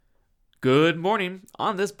Good morning.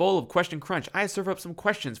 On this bowl of Question Crunch, I serve up some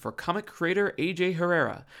questions for comic creator AJ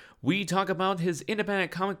Herrera. We talk about his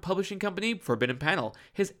independent comic publishing company, Forbidden Panel,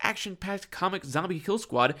 his action-packed comic Zombie Kill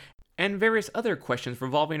Squad, and various other questions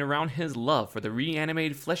revolving around his love for the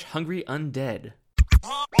reanimated flesh-hungry undead.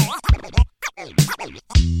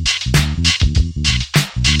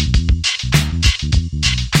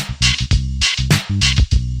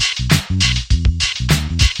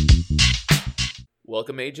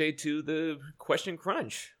 Welcome, AJ, to the Question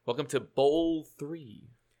Crunch. Welcome to Bowl 3.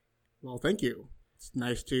 Well, thank you. It's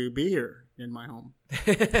nice to be here in my home.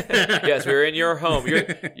 Yes, we're in your home.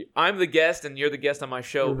 I'm the guest, and you're the guest on my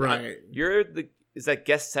show. Right. Is that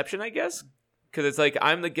guestception, I guess? Because it's like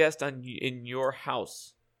I'm the guest in your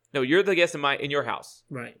house. No, you're the guest in your house.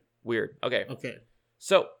 Right. Weird. Okay. Okay.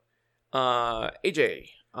 So, AJ,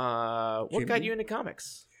 what got you into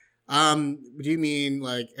comics? Do you mean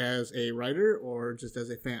like as a writer or just as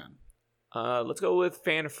a fan? Let's go with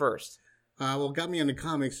fan first. What got me into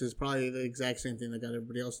comics is probably the exact same thing that got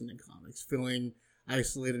everybody else into comics. Feeling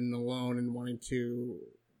isolated and alone and wanting to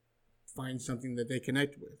find something that they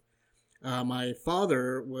connect with. My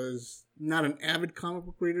father was not an avid comic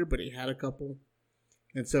book reader, but he had a couple.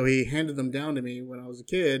 And so he handed them down to me when I was a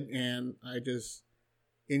kid, and I just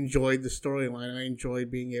enjoyed the storyline. I enjoyed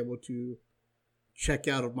being able to check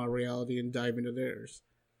out of my reality and dive into theirs.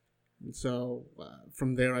 And so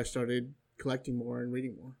from there, I started collecting more and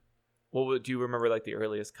reading more. Do you remember like the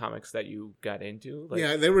earliest comics that you got into?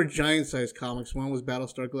 Yeah, they were giant-sized comics. One was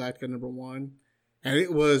Battlestar Galactica #1, and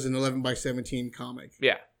it was an 11x17 comic.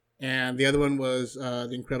 Yeah. And the other one was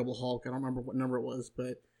The Incredible Hulk. I don't remember what number it was,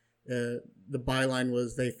 but the byline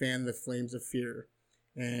was They Fan the Flames of Fear.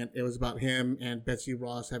 And it was about him and Betsy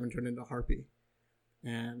Ross having turned into Harpy.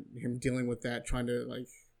 And him dealing with that, trying to like...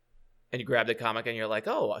 And you grab the comic and you're like,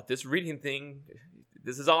 oh, this reading thing,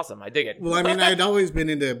 this is awesome. I dig it. Well, I mean, I'd always been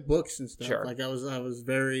into books and stuff. Sure. Like I was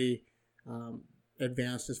very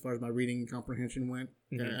advanced as far as my reading comprehension went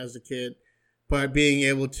as a kid. But being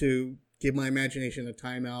able to give my imagination a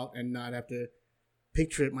timeout and not have to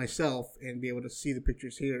picture it myself and be able to see the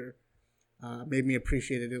pictures here made me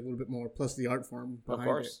appreciate it a little bit more. Plus the art form behind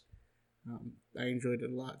course. it. I enjoyed it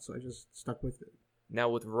a lot, so I just stuck with it. Now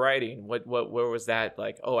with writing, where was that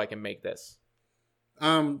like, oh, I can make this?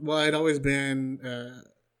 Well, I'd always been,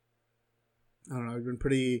 I don't know, I'd been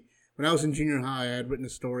pretty, when I was in junior high, I had written a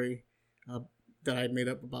story that I had made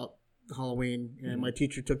up about Halloween, and my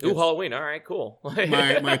teacher took that. Halloween, all right, cool.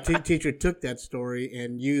 my teacher took that story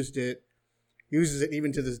and uses it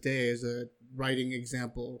even to this day as a writing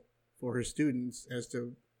example for her students as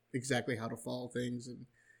to exactly how to follow things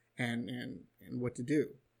and what to do.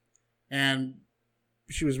 And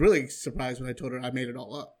she was really surprised when I told her I made it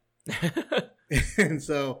all up. And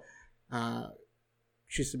so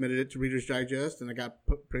she submitted it to Reader's Digest, and it got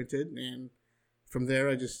printed. And from there,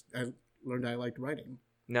 I learned I liked writing.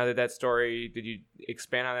 Now that story, did you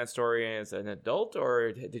expand on that story as an adult,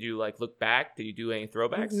 or did you like look back? Did you do any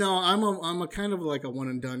throwbacks? No, I'm a kind of like a one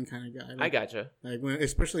and done kind of guy. I gotcha. Like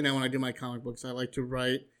especially now when I do my comic books, I like to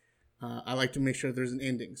write. I like to make sure there's an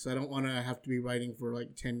ending. So I don't want to have to be writing for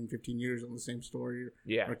like 10, 15 years on the same story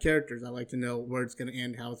or characters. I like to know where it's going to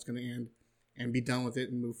end, how it's going to end, and be done with it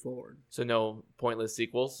and move forward. So no pointless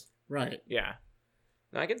sequels? Right. Yeah.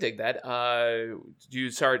 No, I can dig that. Do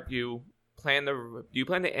you plan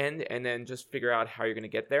the end and then just figure out how you're going to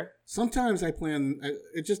get there? Sometimes I plan,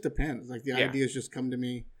 it just depends. Like the ideas just come to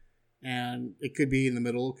me, and it could be in the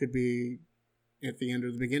middle, it could be at the end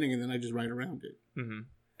or the beginning, and then I just write around it. Mm-hmm.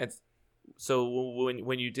 And so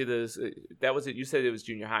when you did this, that was it. You said it was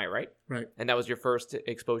junior high, right? Right. And that was your first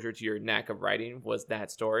exposure to your knack of writing, was that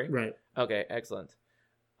story? Right. Okay, excellent.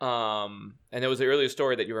 And that was the earliest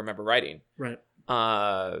story that you remember writing. Right.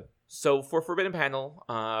 So for Forbidden Panel,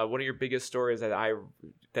 one of your biggest stories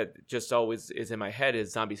that just always is in my head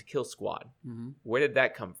is Zombie Kill Squad. Mm-hmm. Where did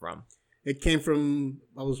that come from? It came from,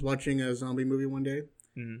 I was watching a zombie movie one day,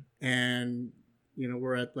 and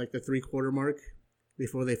we're at like the 3/4 mark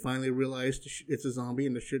before they finally realized it's a zombie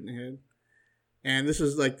and to shoot in the head. And this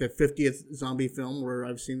is like the 50th zombie film where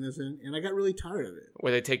I've seen this in, and I got really tired of it.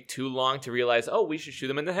 Where they take too long to realize, oh, we should shoot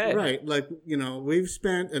them in the head. Right. Like, we've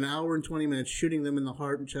spent an hour and 20 minutes shooting them in the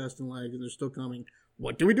heart and chest and legs, and they're still coming.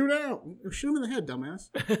 What do we do now? Shoot them in the head, dumbass.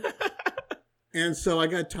 And so I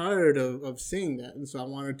got tired of seeing that. And so I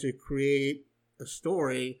wanted to create a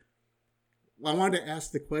story. I wanted to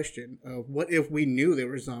ask the question of what if we knew they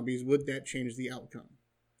were zombies? Would that change the outcome?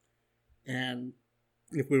 And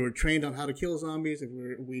if we were trained on how to kill zombies, if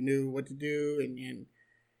we knew what to do, and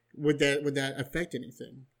would that affect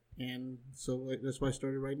anything? And so that's why I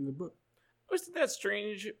started writing the book. Wasn't that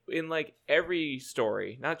strange in like every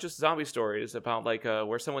story, not just zombie stories about like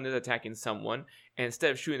where someone is attacking someone and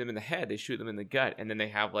instead of shooting them in the head, they shoot them in the gut and then they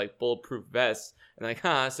have like bulletproof vests and like,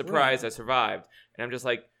 surprise, I survived. And I'm just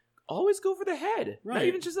like, always go for the head, not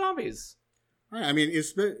even just zombies. Right. I mean,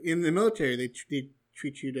 it's in the military, they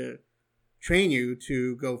treat you to train you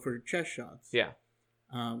to go for chest shots. Yeah.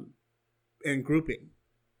 And grouping.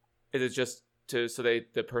 Is it just so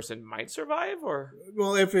the person might survive, or?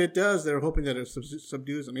 Well, if it does, they're hoping that it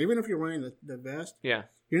subdues them. Even if you're wearing the vest, yeah,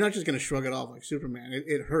 you're not just going to shrug it off like Superman.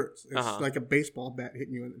 It hurts. It's like a baseball bat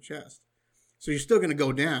hitting you in the chest. So you're still going to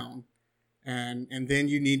go down, and then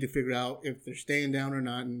you need to figure out if they're staying down or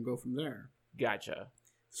not, and go from there. Gotcha.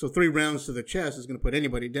 So 3 rounds to the chest is going to put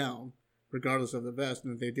anybody down, regardless of the vest.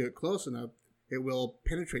 And if they do it close enough, it will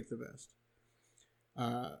penetrate the vest.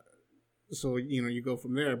 So you go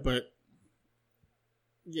from there, but.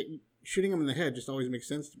 Yeah, shooting them in the head just always makes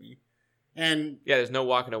sense to me. And yeah, there's no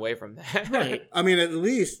walking away from that. Right. I mean, at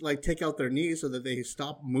least like take out their knees so that they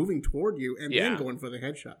stop moving toward you and then going for the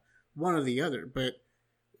headshot. One or the other. But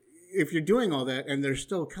if you're doing all that and they're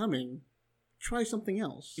still coming, try something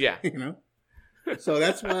else. Yeah. So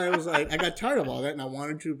that's why I was like, I got tired of all that and I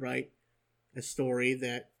wanted to write a story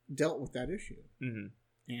that dealt with that issue. Mm-hmm.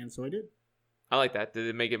 And so I did. I like that. Did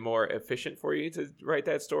it make it more efficient for you to write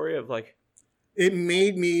that story of like... It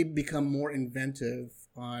made me become more inventive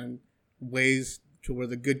on ways to where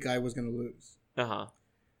the good guy was going to lose.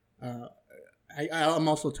 I'm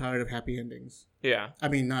also tired of happy endings. Yeah. I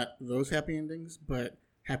mean, not those happy endings, but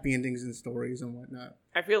happy endings in stories and whatnot.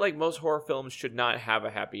 I feel like most horror films should not have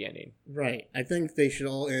a happy ending. Right. I think they should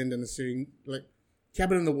all end in the same, like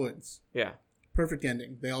Cabin in the Woods. Yeah. Perfect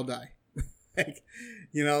ending. They all die.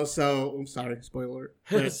 So I'm sorry, spoiler.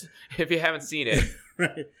 If you haven't seen it.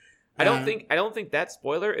 Right. I don't think that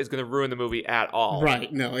spoiler is going to ruin the movie at all.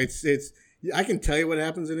 Right. No, it's I can tell you what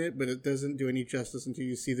happens in it, but it doesn't do any justice until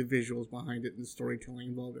you see the visuals behind it and the storytelling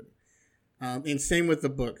involved in it. And same with the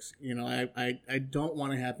books. I don't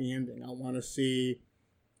want a happy ending. I want to see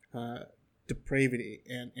depravity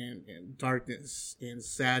and darkness and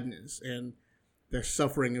sadness and the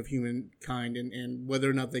suffering of humankind and whether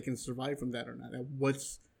or not they can survive from that or not. And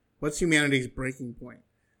what's humanity's breaking point?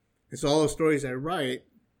 And so all the stories I write,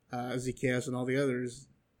 ZKS and all the others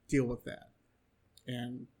deal with that.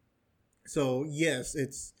 And so, yes,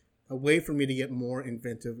 it's a way for me to get more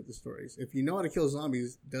inventive with the stories. If you know how to kill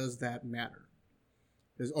zombies, does that matter?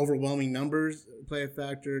 Does overwhelming numbers play a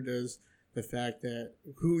factor? Does the fact that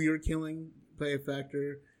who you're killing play a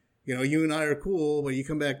factor? You and I are cool, but you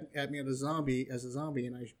come back at me as a zombie,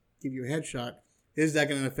 and I give you a headshot. Is that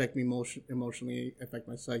going to affect me emotionally, affect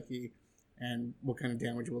my psyche? And what kind of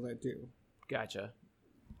damage will that do? Gotcha.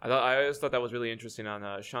 I always thought that was really interesting on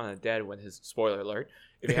Shaun of the Dead when his spoiler alert.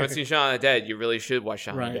 If you haven't seen Shaun of the Dead, you really should watch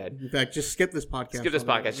Shaun of the Dead. In fact, just skip this podcast. Skip this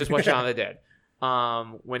podcast. Just watch Shaun of the Dead.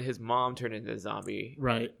 When his mom turned into a zombie.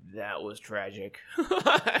 Right. That was tragic.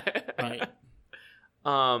 Right.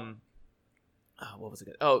 What was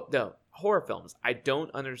it? Oh, no. Horror films. I don't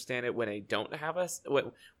understand it when they don't have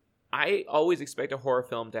I always expect a horror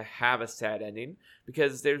film to have a sad ending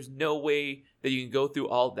because there's no way that you can go through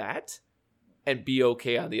all that and be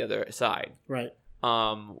okay on the other side. Right.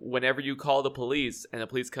 Whenever you call the police and the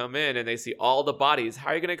police come in and they see all the bodies,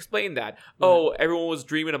 how are you going to explain that? Right. Oh, everyone was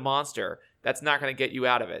dreaming a monster. That's not going to get you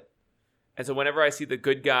out of it. And so whenever I see the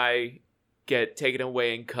good guy get taken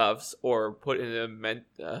away in cuffs or put in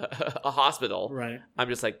a hospital, right, I'm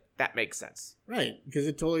just like, that makes sense. Right, because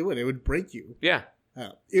it totally would. It would break you. Yeah.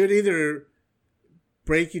 It would either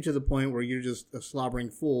break you to the point where you're just a slobbering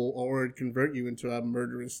fool, or it'd convert you into a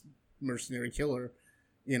murderous mercenary killer,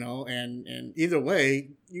 and either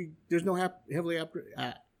way, there's no happily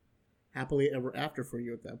ever after for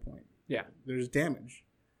you at that point. Yeah. There's damage.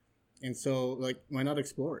 And so, why not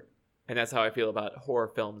explore it? And that's how I feel about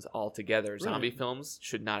horror films altogether. Right. Zombie films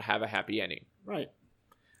should not have a happy ending. Right.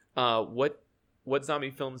 What zombie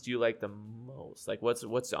films do you like the most? Like,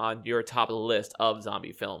 what's on your top of the list of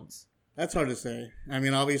zombie films? That's hard to say. I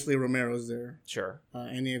mean, obviously Romero's there. Sure.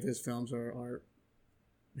 Any of his films are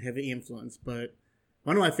heavy influence, but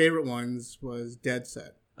one of my favorite ones was Dead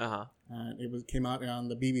Set. It came out on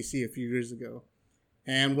the BBC a few years ago,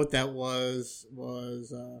 and what that was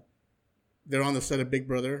they're on the set of Big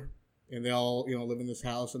Brother, and they all live in this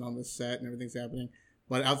house and on this set and everything's happening,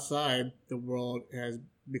 but outside the world has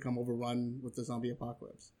become overrun with the zombie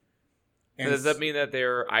apocalypse. And does that mean that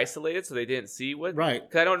they're isolated, so they didn't see what? Right.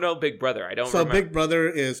 Because I don't know Big Brother. I don't. So remember. Big Brother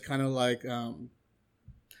is kind of like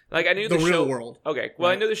I knew the show, real world. Okay. Well,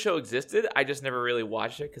 right? I knew the show existed. I just never really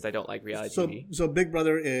watched it because I don't like reality TV. So Big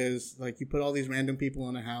Brother is like you put all these random people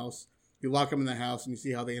in a house, You lock them in the house and you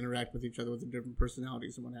see how they interact with each other with the different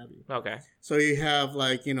personalities and what have you. Okay. So you have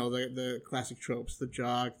like, the classic tropes, the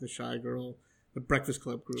jock, the shy girl, the Breakfast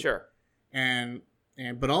Club group. Sure.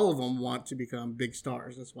 But all of them want to become big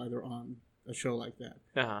stars. That's why they're on a show like that.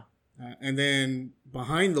 Uh-huh. And then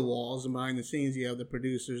behind the walls and behind the scenes, you have the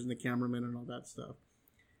producers and the cameramen and all that stuff.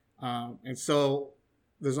 And so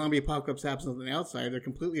the zombie apocalypse happens on the outside. They're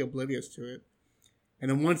completely oblivious to it.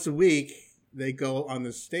 And then once a week, they go on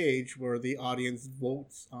the stage where the audience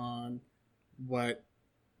votes on what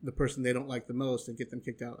the person they don't like the most and get them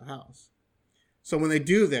kicked out of the house. So when they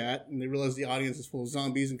do that and they realize the audience is full of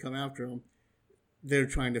zombies and come after them, they're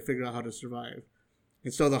trying to figure out how to survive.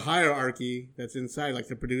 And so the hierarchy that's inside, like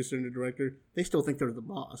the producer and the director, they still think they're the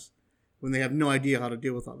boss when they have no idea how to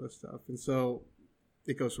deal with all this stuff. And so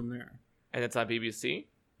it goes from there. And it's on BBC?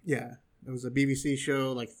 Yeah. It was a BBC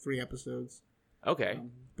show, like 3 episodes. Okay.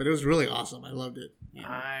 But it was really awesome. I loved it. Yeah.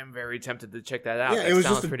 I'm very tempted to check that out. Yeah, that it was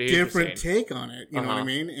just a different take on it. You know what I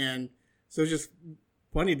mean? And so it's just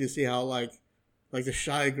funny to see how like the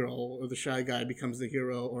shy girl or the shy guy becomes the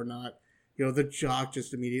hero or not. The jock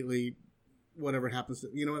just immediately, whatever happens to,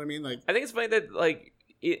 you know what I mean? Like, I think it's funny that like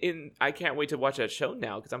I can't wait to watch that show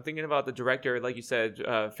now because I'm thinking about the director, like you said,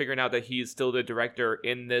 figuring out that he's still the director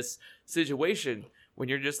in this situation. When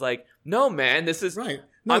you're just like, no, man, this is right.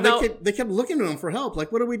 No, they kept looking to him for help.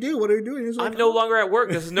 Like, what do we do? What are we doing? He's like, I'm no longer at work.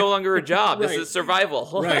 This is no longer a job. Right. This is survival.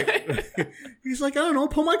 Right. He's like, I don't know,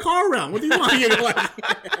 pull my car around. What do you want?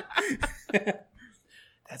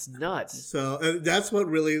 That's nuts. So that's what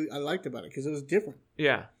really I liked about it because it was different.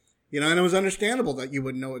 Yeah. And it was understandable that you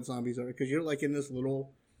wouldn't know what zombies are because you're like in this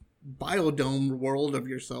little biodome world of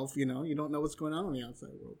yourself. You don't know what's going on in the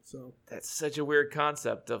outside world. So that's such a weird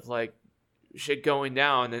concept of like shit going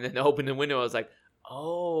down and then open the window. I was like,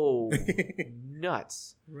 oh,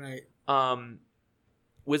 nuts. Right.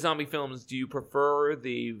 With zombie films, do you prefer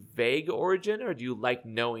the vague origin or do you like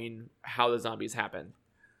knowing how the zombies happen?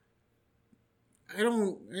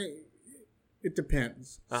 It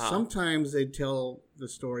depends. Uh-huh. Sometimes they tell the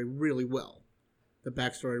story really well, the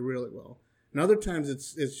backstory really well. And other times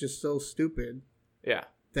it's just so stupid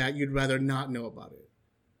that you'd rather not know about it.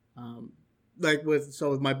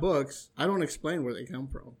 With my books, I don't explain where they come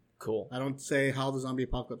from. Cool. I don't say how the zombie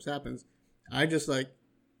apocalypse happens. I just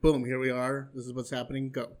boom, here we are. This is what's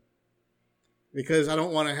happening. Go. Because I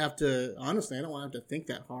don't want to have to, honestly, I don't want to have to think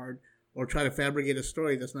that hard or try to fabricate a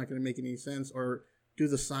story that's not going to make any sense or do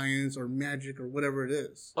the science or magic or whatever it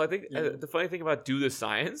is. Well, I think the funny thing about do the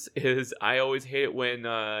science is I always hate it when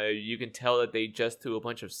you can tell that they just threw a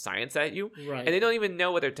bunch of science at you. Right. And they don't even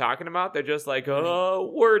know what they're talking about. They're just like,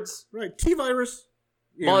 words. Right. T-virus.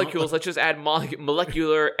 Molecules. Let's just add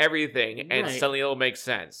molecular everything and suddenly it'll make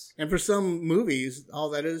sense. And for some movies, all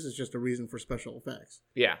that is just a reason for special effects.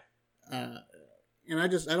 Yeah. And I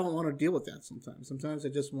don't want to deal with that sometimes. Sometimes I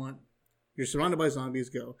just want, you're surrounded by zombies,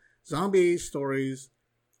 go. Zombie stories,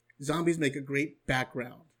 zombies make a great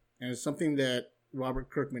background. And it's something that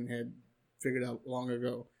Robert Kirkman had figured out long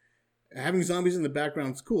ago. Having zombies in the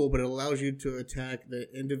background is cool, but it allows you to attack the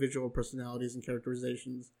individual personalities and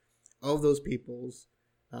characterizations of those peoples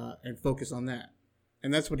and focus on that.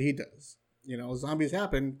 And that's what he does. Zombies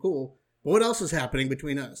happen, cool. But what else is happening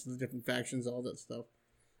between us? The different factions, all that stuff.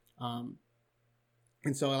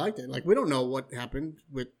 And so I liked it. Like, we don't know what happened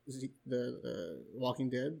with the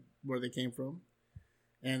Walking Dead, where they came from.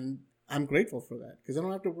 And I'm grateful for that because I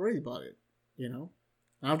don't have to worry about it, I don't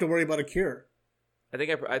have to worry about a cure. I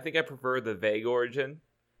think I prefer the vague origin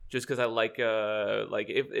just because I like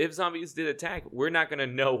if zombies did attack, we're not going to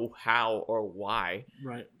know how or why.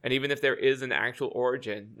 Right. And even if there is an actual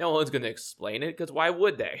origin, no one's going to explain it because why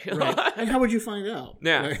would they? Right. And how would you find out?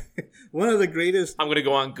 Yeah. One of the greatest... I'm going to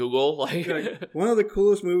go on Google. One of the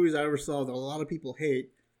coolest movies I ever saw that a lot of people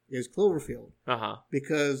hate is Cloverfield. Uh-huh.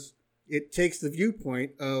 Because it takes the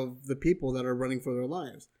viewpoint of the people that are running for their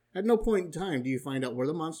lives. At no point in time do you find out where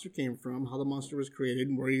the monster came from, how the monster was created,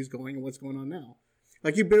 and where he's going and what's going on now.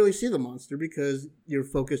 Like, you barely see the monster because you're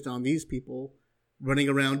focused on these people running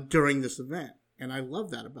around during this event. And I love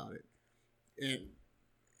that about it. And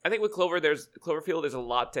I think with Cloverfield, there's a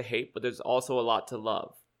lot to hate, but there's also a lot to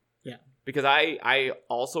love. Yeah. Because I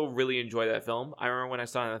also really enjoy that film. I remember when I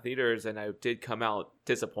saw it in the theaters and I did come out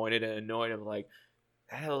disappointed and annoyed. I'm like,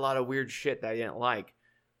 that had a lot of weird shit that I didn't like.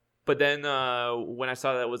 But then when I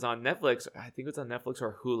saw that it was on Netflix, I think it was on Netflix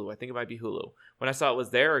or Hulu. I think it might be Hulu. When I saw it was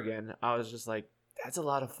there again, I was just like, that's a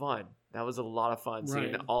lot of fun. That was a lot of fun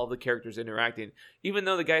seeing all the characters interacting. Even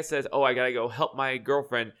though the guy says, oh, I got to go help my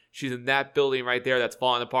girlfriend. She's in that building right there that's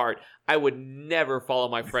falling apart. I would never follow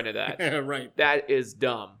my friend to that. Right. That is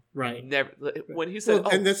dumb. Right. Never. When he said,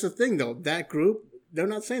 and that's the thing, though. That group, they're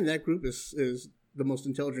not saying that group is the most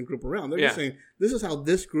intelligent group around. They're just saying this is how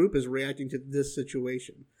this group is reacting to this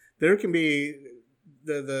situation. There can be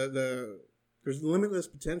there's limitless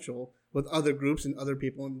potential with other groups and other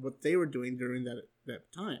people and what they were doing during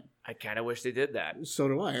that time. I kind of wish they did that. So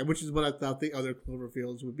do I, which is what I thought the other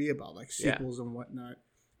Cloverfields would be about, like sequels and whatnot.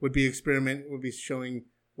 Would be showing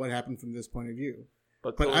what happened from this point of view.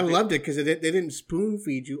 But I loved it because they didn't spoon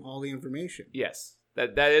feed you all the information. Yes,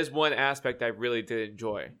 that is one aspect I really did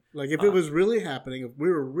enjoy. Like if it was really happening, if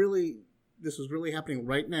this was really happening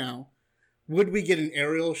right now, would we get an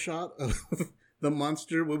aerial shot of the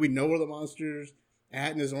monster? Would we know where the monster's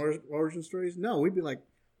at in his origin stories? No, we'd be like,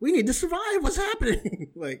 we need to survive. What's happening?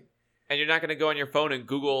 Like, and you're not going to go on your phone and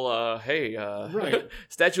Google, hey, right.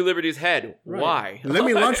 Statue of Liberty's head. Right. Why? Let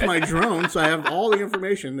me launch my drone so I have all the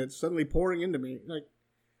information that's suddenly pouring into me. Like,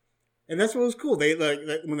 and that's what was cool. They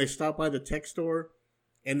when they stop by the tech store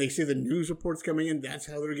and they see the news reports coming in. That's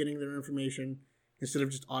how they're getting their information instead of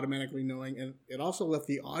just automatically knowing. And it also left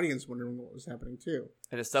the audience wondering what was happening too.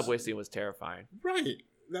 And the subway scene was terrifying. Right.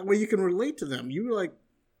 That way you can relate to them. You were like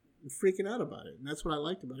freaking out about it. And that's what I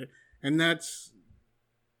liked about it. And that's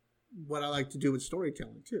what I like to do with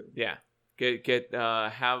storytelling too. Yeah.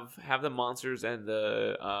 Have the monsters and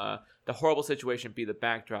the horrible situation be the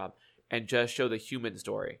backdrop and just show the human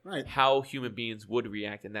story. Right. How human beings would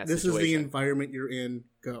react in that situation. This is the environment you're in.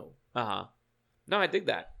 Go. Uh-huh. No, I dig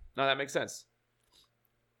that. No, that makes sense.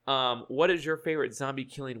 What is your favorite zombie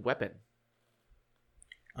killing weapon?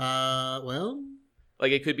 Well,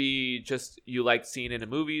 like it could be just you like seeing it in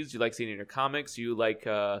movies, you like seeing it in your comics, you like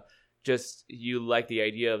you like the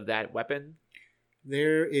idea of that weapon.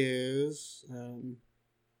 There is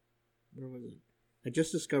where was it? I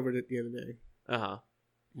just discovered it the other day. Uh-huh.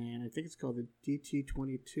 And I think it's called the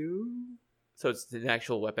DT-22. So it's an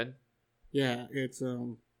actual weapon? Yeah, it's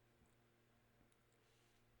a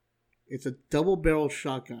double-barreled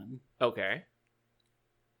shotgun. Okay.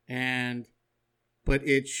 But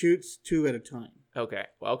it shoots two at a time. Okay.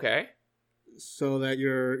 Okay. So that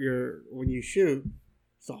you're when you shoot,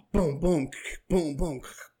 it's all boom, boom, boom, boom,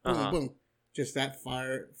 boom, boom. Just that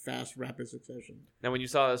fast, rapid succession. Now, when you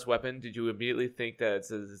saw this weapon, did you immediately think that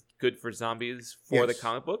it's as good for zombies for the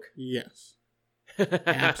comic book? Yes.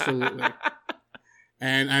 Absolutely.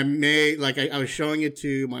 And I was showing it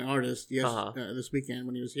to my artist this weekend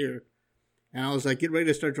when he was here. And I was like, get ready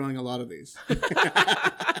to start drawing a lot of these.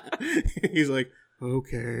 He's like,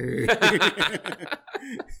 okay.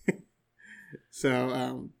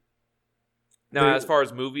 So, now, as far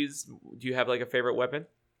as movies, do you have like a favorite weapon?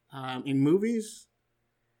 In movies,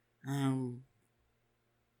 no.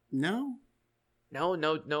 No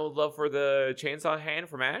love for the chainsaw hand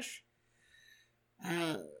from Ash?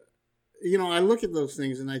 I look at those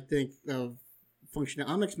things and I think of functional.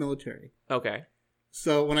 I'm ex-military. Okay.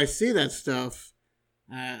 So when I see that stuff,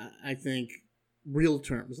 I think real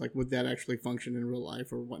terms, like would that actually function in real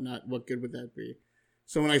life or whatnot? What good would that be?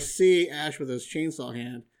 So when I see Ash with his chainsaw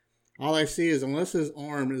hand, all I see is unless his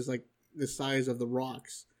arm is like the size of the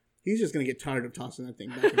rocks, he's just going to get tired of tossing that thing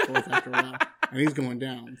back and forth after a while, and he's going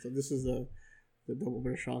down. So this is the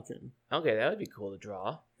double-barrel shotgun. Okay, that would be cool to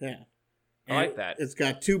draw. Yeah. I like that. It's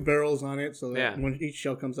got two barrels on it, so that when each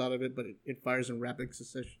shell comes out of it, but it fires in rapid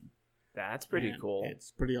succession. That's pretty cool.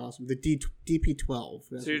 It's pretty awesome. The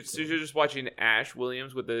DP-12. So you're just watching Ash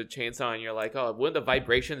Williams with the chainsaw, and you're like, oh, wouldn't the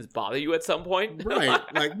vibrations bother you at some point? Right.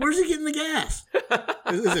 Like, where's he getting the gas?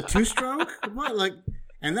 Is it two-stroke? What? Like,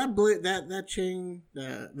 and that chain,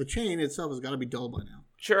 the chain itself has got to be dull by now.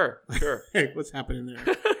 Sure. Hey, what's happening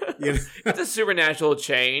there? You know? It's a supernatural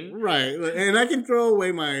chain. Right. And I can throw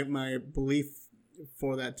away my belief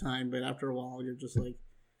for that time, but after a while, you're just like,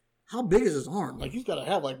 how big is his arm? Like, he's got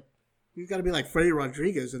to be like Freddy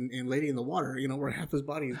Rodriguez in Lady in the Water, where half his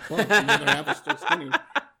body is bumped and the other half is still skinny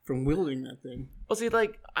from wielding that thing. Well, see,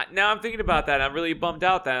 like, now I'm thinking about that. I'm really bummed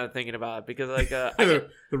out that I'm thinking about it because, like... the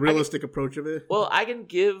realistic approach of it? Well, I can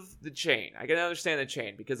give the chain. I can understand the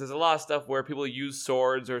chain because there's a lot of stuff where people use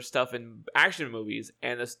swords or stuff in action movies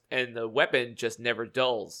and the weapon just never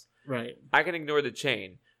dulls. Right. I can ignore the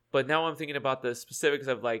chain. But now I'm thinking about the specifics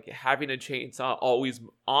of, like, having a chainsaw always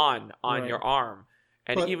on right. your arm.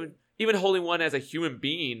 And even holding one as a human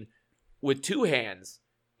being with two hands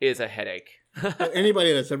is a headache.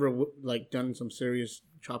 Anybody that's ever done some serious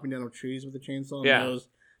chopping down of trees with a chainsaw knows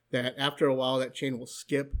that after a while that chain will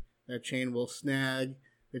skip, that chain will snag,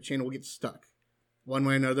 the chain will get stuck one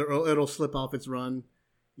way or another. Or it'll slip off its run,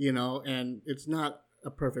 and it's not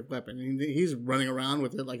a perfect weapon. I mean, he's running around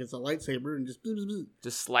with it like it's a lightsaber and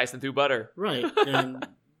just slicing through butter. Right. And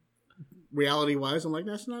reality-wise, I'm like,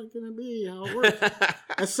 that's not going to be how it works.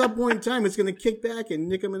 At some point in time, it's going to kick back and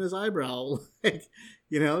nick him in his eyebrow. Like,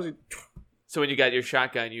 you know. So when you got your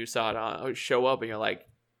shotgun, you saw it show up, and you're like,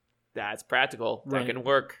 that's practical. That can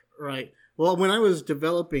work. Right. Well, when I was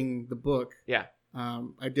developing the book, yeah,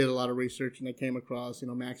 I did a lot of research, and I came across,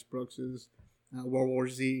 Max Brooks's World War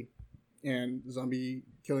Z and Zombie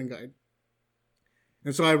Killing Guide.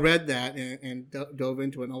 And so I read that and dove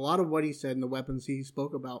into it. And a lot of what he said and the weapons he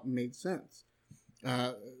spoke about made sense.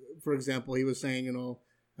 For example, he was saying,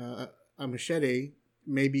 a machete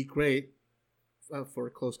may be great for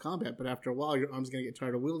close combat, but after a while, your arm's going to get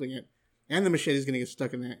tired of wielding it, and the machete is going to get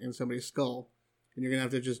stuck in somebody's skull, and you're going to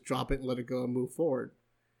have to just drop it and let it go and move forward.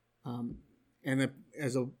 And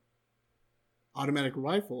as a automatic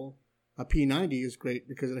rifle, a P90 is great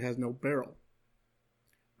because it has no barrel.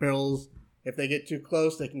 Barrels, if they get too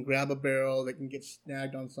close, they can grab a barrel, they can get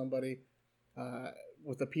snagged on somebody.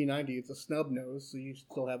 With a P90, it's a snub nose, so you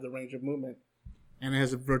still have the range of movement. And it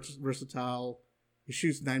has a versatile, it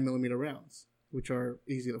shoots 9mm rounds, which are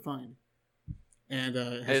easy to find. And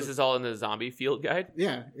this is all in the Zombie Field Guide?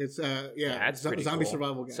 Yeah, it's that's pretty Zombie cool.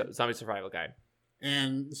 Survival Guide. Zombie Survival Guide.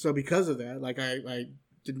 And so because of that, like I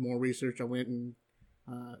did more research. I went and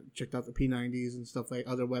checked out the P90s and stuff like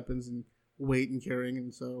other weapons and weight and carrying.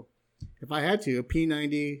 And so if I had to, a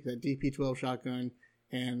P90, that DP12 shotgun,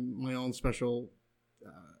 and my own special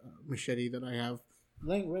machete that I have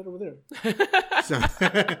laying right over there. So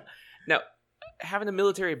now, having a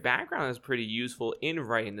military background is pretty useful in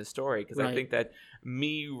writing the story, because I think that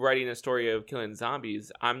me writing a story of killing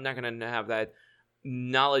zombies, I'm not going to have that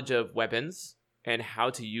knowledge of weapons and how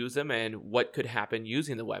to use them and what could happen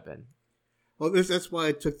using the weapon. Well, that's why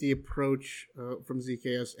I took the approach from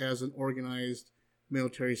ZKS as an organized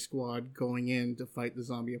military squad going in to fight the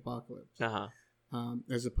zombie apocalypse.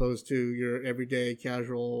 As opposed to your everyday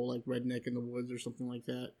casual, like redneck in the woods or something like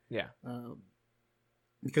that. Yeah.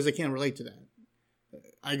 Because I can't relate to that.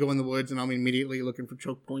 I go in the woods and I'm immediately looking for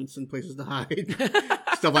choke points and places to hide.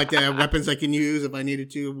 Stuff like that. Weapons I can use if I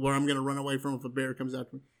needed to, where I'm going to run away from if a bear comes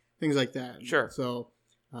after me. Things like that. Sure. So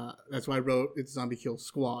that's why I wrote it's Zombie Kill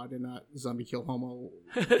Squad and not Zombie Kill Homo.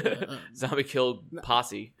 Zombie Kill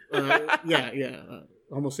Posse.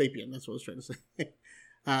 Homo sapien. That's what I was trying to say.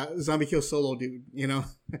 Zombie Kill Solo Dude,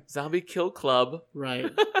 Zombie Kill Club.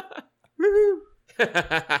 Right.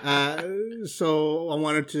 So I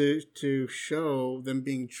wanted to show them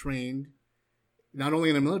being trained, not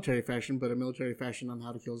only in a military fashion, but a military fashion on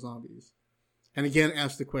how to kill zombies. And again,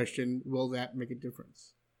 ask the question, will that make a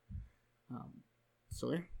difference? So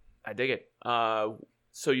there. I dig it.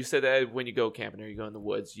 So you said that when you go camping or you go in the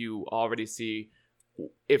woods, you already see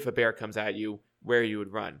if a bear comes at you, where you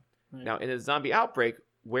would run. Right. Now, in a zombie outbreak,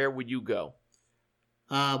 where would you go?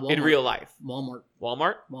 In real life? Walmart.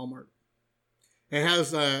 It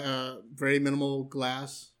has very minimal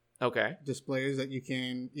glass displays that you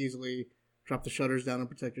can easily drop the shutters down and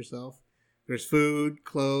protect yourself. There's food,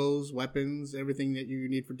 clothes, weapons, everything that you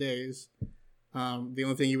need for days. The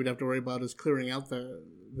only thing you would have to worry about is clearing out the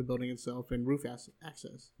building itself and roof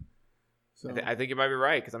access. So I think you might be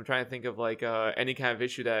right, because I'm trying to think of like any kind of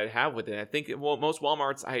issue that I'd have with it. I think most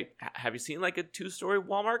Walmarts, have you seen like a 2-story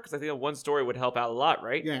Walmart? Because I think a 1-story would help out a lot,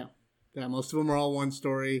 right? Yeah. Most of them are all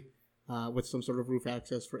 1-story with some sort of roof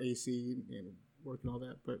access for AC and work and all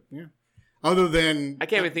that. But yeah, other than I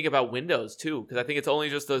can't even think about windows too, because I think it's only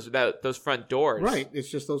just those front doors. Right. It's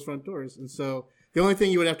just those front doors, and so. The only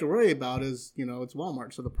thing you would have to worry about is, it's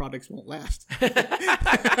Walmart, so the products won't last.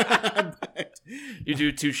 You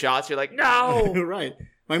do 2 shots, you're like, no! Right.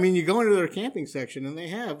 I mean, you go into their camping section, and they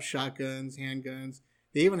have shotguns, handguns.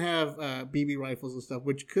 They even have BB rifles and stuff,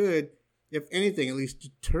 which could, if anything, at least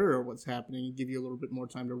deter what's happening and give you a little bit more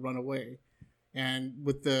time to run away. And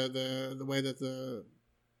with the way that the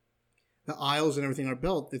aisles and everything are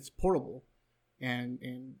built, it's portable and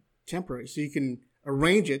temporary. So you can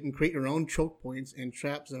arrange it and create your own choke points and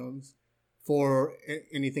trap zones for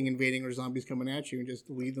anything invading or zombies coming at you, and just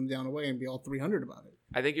lead them down away and be all 300 about it.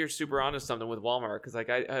 I think you're super onto something with Walmart, because like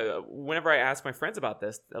whenever I ask my friends about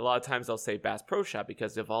this, a lot of times they'll say Bass Pro Shop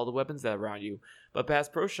because of all the weapons that are around you. But Bass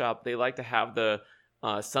Pro Shop, they like to have the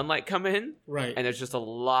sunlight come in, right? And there's just a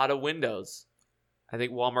lot of windows. I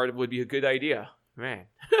think Walmart would be a good idea. Man,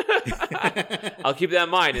 I'll keep that in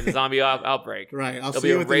mind in the zombie outbreak. Right, I'll see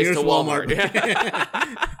you at the nearest Walmart.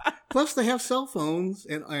 Plus, they have cell phones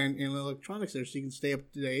and electronics there, so you can stay up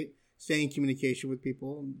to date, stay in communication with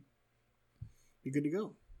people, and be good to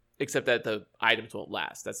go. Except that the items won't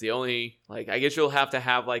last. That's the only, I guess you'll have to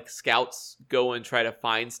have, scouts go and try to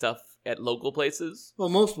find stuff at local places. Well,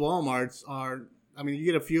 most Walmarts are, you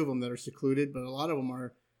get a few of them that are secluded, but a lot of them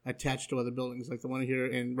are attached to other buildings, like the one here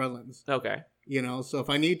in Redlands. Okay. You know, so if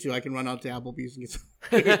I need to, I can run out to Applebee's and get some.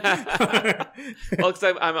 Well,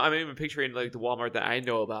 because I'm even picturing like the Walmart that I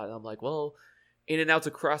know about. And I'm like, well, In-N-Out's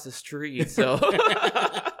across the street, so.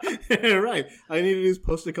 Right. All I need to do is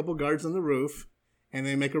post a couple guards on the roof, and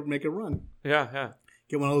then make a run. Yeah.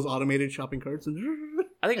 Get one of those automated shopping carts, and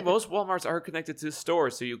I think most Walmarts are connected to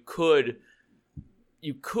stores, so you could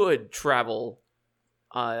travel.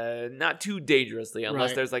 Not too dangerously unless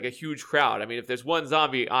Right. there's like a huge crowd. I mean, if there's one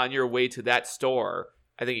zombie on your way to that store,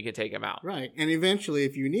 I think you can take him out. right. And eventually,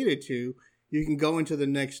 if you needed to, you can go into the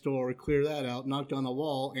next store, clear that out, knock down a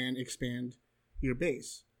wall, and expand your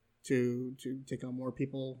base to take on more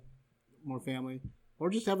people, more family, or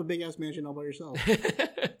just have a big ass mansion all by yourself.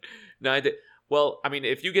 No, well, I mean,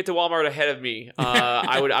 if you get to Walmart ahead of me,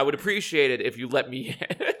 I would appreciate it if you let me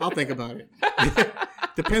in. I'll think about it.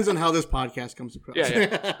 Depends on how this podcast comes across.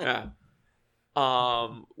 Yeah.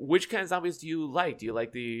 Which kind of zombies do you like? Do you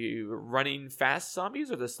like the running fast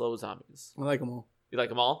zombies or the slow zombies? I like them all. You like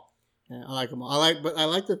them all? Yeah, I like them all. I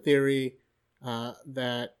like the theory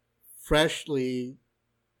that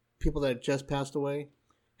people that just passed away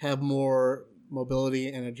have more mobility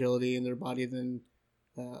and agility in their body than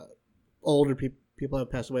older people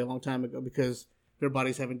have passed away a long time ago because their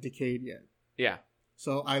bodies haven't decayed yet. Yeah.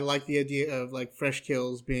 So I like the idea of like fresh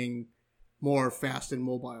kills being more fast and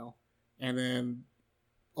mobile, and then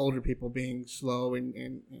older people being slow and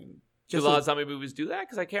Do a lot of zombie movies do that?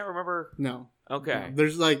 Because I can't remember. No. Okay. No.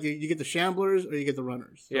 There's like you get the shamblers or you get the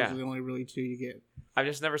runners. Those Yeah. are the only really two you get. I've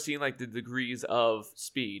just never seen like the degrees of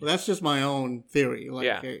speed. Well, that's just my own theory. Like,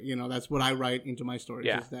 Yeah. That's what I write into my stories.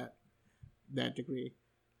 Yeah. Is that degree.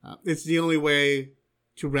 It's the only way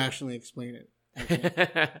to rationally explain it.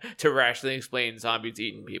 To rationally explain zombies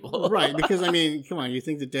eating people. Right, because I mean, come on, you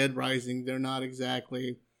think the Dead Rising, they're not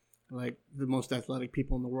exactly like the most athletic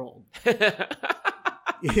people in the world.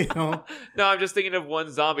 You know? No, I'm just thinking of one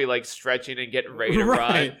zombie like stretching and getting ready to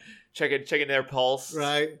Right. run, checking their pulse.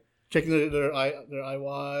 Right. Checking their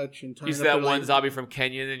iWatch and You see that one zombie from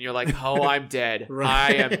Kenyan and you're like, oh, I'm dead.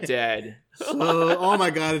 Right. I am dead. So, oh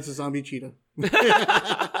my God, it's a zombie cheetah.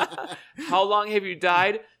 How long have you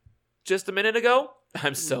died? Just a minute ago?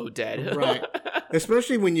 I'm so dead. Right.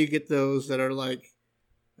 Especially when you get those that are like,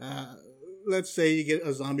 let's say you get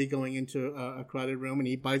a zombie going into a crowded room and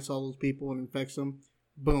he bites all those people and infects them.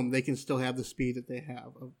 Boom, they can still have the speed that they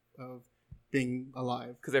have of being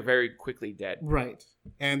alive. Because they're very quickly dead. Right.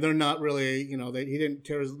 And they're not really, he didn't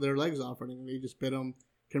tear their legs off or anything. They just bit them,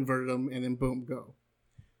 converted them, and then boom, go.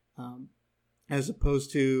 As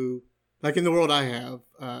opposed to, like in the world I have,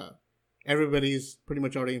 everybody's pretty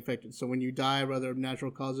much already infected. So when you die, whether of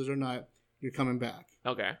natural causes or not, you're coming back.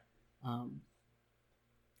 Okay.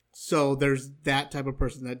 So there's that type of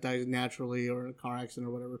person that dies naturally or in a car accident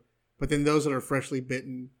or whatever. But then those that are freshly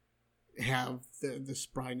bitten have the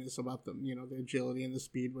spryness about them, the agility and the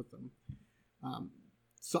speed with them.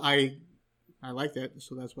 So I like that,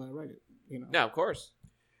 so that's why I write it. No, of course.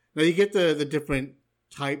 Now you get the different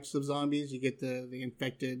types of zombies. You get the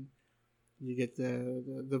infected, you get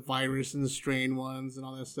the virus and the strain ones and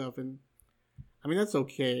all that stuff. And I mean that's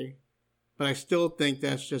okay, but I still think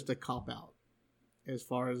that's just a cop out as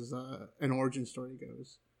far as an origin story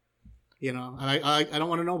goes. And I don't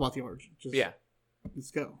want to know about the origin. Just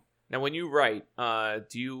let's go. Now, when you write,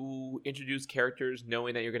 do you introduce characters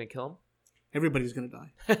knowing that you're going to kill them? Everybody's going to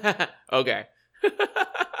die. Okay.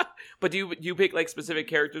 But do you pick like specific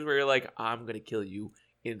characters where you're like, I'm going to kill you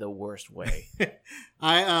in the worst way?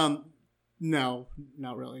 No,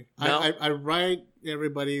 not really. No? I write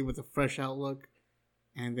everybody with a fresh outlook,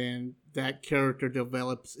 and then that character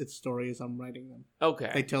develops its story as I'm writing them.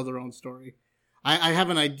 Okay. They tell their own story. I have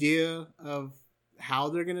an idea of how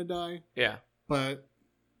they're going to die. Yeah. But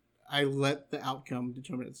I let the outcome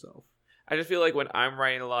determine itself. I just feel like when I'm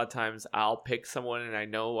writing a lot of times, I'll pick someone and I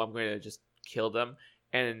know I'm going to just kill them.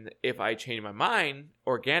 And if I change my mind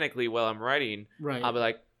organically while I'm writing, right. I'll be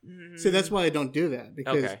like, See, that's why I don't do that.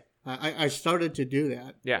 Because okay. I started to do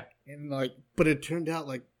that. Yeah. And but it turned out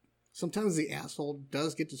sometimes the asshole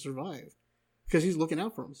does get to survive because he's looking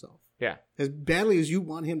out for himself. Yeah. As badly as you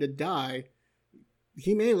want him to die,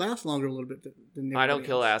 he may last longer a little bit than I don't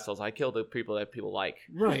kill assholes. I kill the people that people like.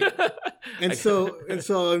 Right. And so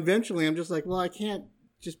eventually I'm just like, well, I can't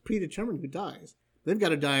just predetermine who dies. They've got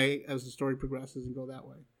to die as the story progresses and go that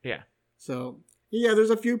way. Yeah. So, yeah,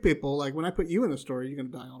 there's a few people, like when I put you in the story, you're going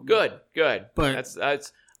to die on me. Good. But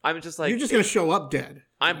that's I'm just like, you're just going to show up dead.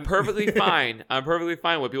 I'm perfectly fine. I'm perfectly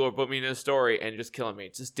fine with people put me in a story and just killing me.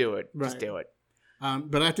 Just do it. Right. Just do it.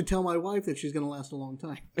 But I have to tell my wife that she's going to last a long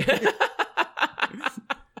time.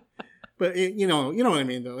 But you know what I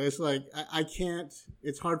mean, though. It's like I can't.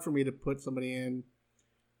 It's hard for me to put somebody in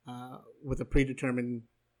with a predetermined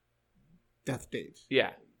death date.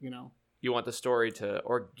 Yeah. You know, you want the story to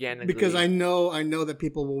organically, because I know that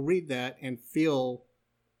people will read that and feel,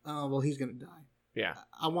 oh, well, he's gonna die. Yeah.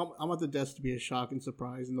 I want the deaths to be a shock and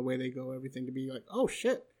surprise, and the way they go, everything to be like, oh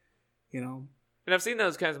shit, you know. And I've seen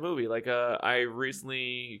those kinds of movies. Like I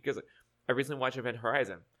recently watched Event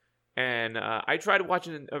Horizon. And I tried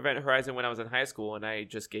watching Event Horizon when I was in high school, and I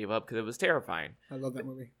just gave up because it was terrifying. I love that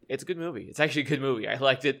movie. It's a good movie. It's actually a good movie. I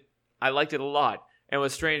liked it. I liked it a lot. And it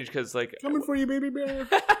was strange because, like... Coming for you, Baby Bear.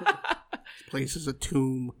 This place is a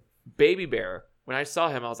tomb. Baby Bear, when I saw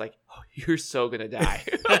him, I was like, oh, you're so going to die.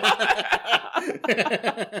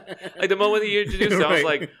 Like, the moment he introduced him, I was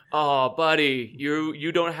like, oh, buddy,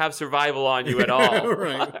 you don't have survival on you at all.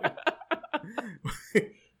 Right.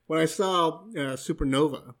 When I saw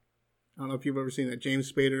Supernova... I don't know if you've ever seen that.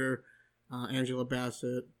 James Spader, Angela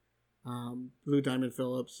Bassett, Lou Diamond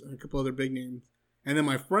Phillips, and a couple other big names. And then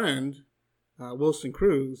my friend, Wilson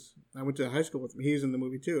Cruz, I went to high school with him. He's in the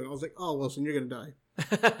movie too. And I was like, oh, Wilson, you're going to die.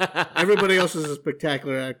 Everybody else is a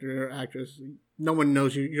spectacular actor or actress. No one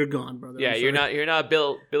knows you. You're gone, brother. Yeah, you're not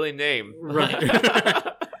Billy Name. Right.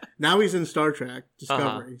 Now he's in Star Trek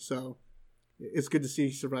Discovery. So it's good to see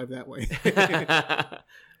he survived that way.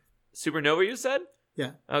 Supernova, you said?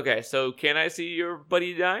 Yeah. Okay, so can I see your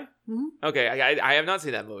buddy die? Mm-hmm. Okay, I have not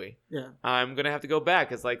seen that movie. Yeah. I'm going to have to go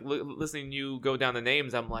back. It's like listening to you go down the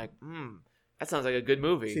names, I'm like, that sounds like a good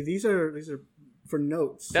movie. See, these are for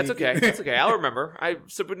notes. That's okay. That's okay. I'll remember.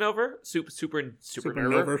 Supernova?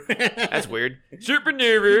 Supernova? That's weird.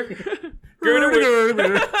 Supernova.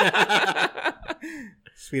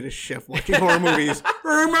 Swedish chef watching horror movies.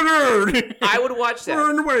 I would watch that.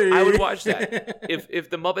 Run away. I would watch that.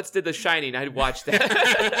 If the Muppets did The Shining, I'd watch that.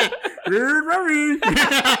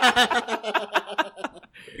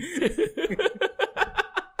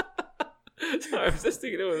 Sorry, I was just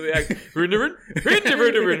thinking of the act.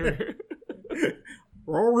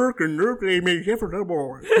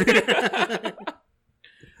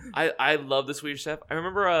 I love the Swedish Chef. I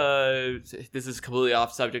remember, this is completely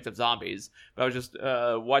off subject of zombies, but I was just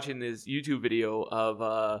watching this YouTube video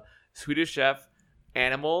of Swedish Chef,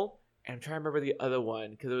 Animal, and I'm trying to remember the other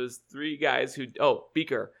one, because it was three guys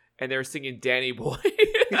Beaker, and they were singing Danny Boy.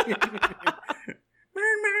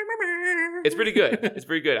 It's pretty good. It's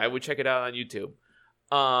pretty good. I would check it out on YouTube.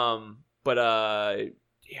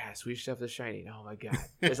 Yeah, Swedish Chef The Shining. Oh my god.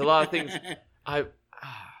 There's a lot of things I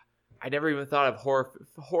never even thought of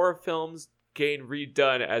horror films getting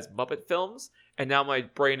redone as Muppet films, and now my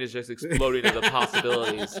brain is just exploding at the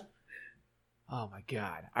possibilities. Oh my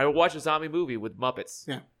god. I would watch a zombie movie with Muppets.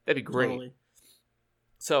 Yeah. That'd be great. Totally.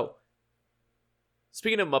 So,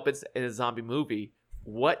 speaking of Muppets in a zombie movie,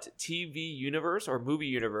 what TV universe or movie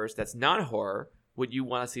universe that's not horror would you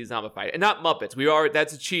want to see zombified? And not Muppets.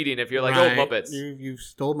 That's cheating if you're like, right. Oh, Muppets. You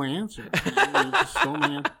stole my answer. You just stole my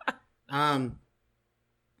answer.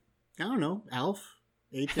 I don't know. Alf?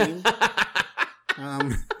 18?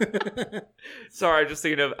 Sorry, I'm just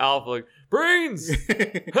thinking of Alf, like, brains!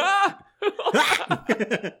 But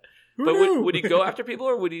would he go after people,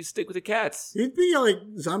 or would he stick with the cats? He'd be like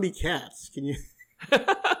zombie cats. Can you...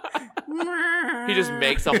 He just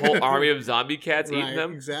makes a whole army of zombie cats eating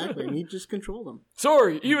them? Exactly. And he just control them.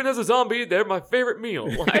 Sorry, even as a zombie, they're my favorite meal.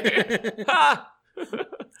 Like, I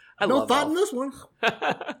no love thought Alf. in this one.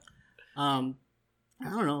 I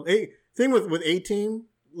don't know. Thing with A-Team,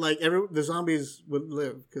 like the zombies would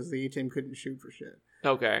live because the A-Team couldn't shoot for shit.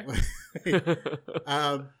 Okay.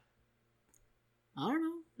 I don't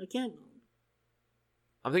know. I can't.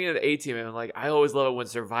 I'm thinking of the A-Team, and I'm like, I always love it when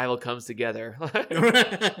survival comes together.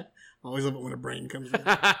 Always love it when a brain comes in.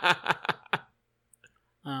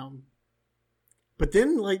 But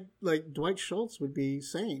then, like Dwight Schultz would be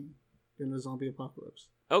sane in the zombie apocalypse.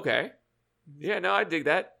 Okay. Yeah, no, I dig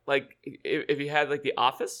that. Like, if you had, like, The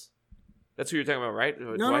Office? That's who you're talking about, right?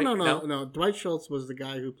 No. Dwight Schultz was the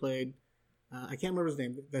guy who played, I can't remember his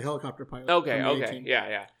name, the helicopter pilot. Okay.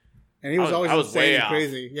 Yeah. And he was always insane and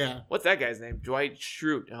crazy. Yeah. What's that guy's name? Dwight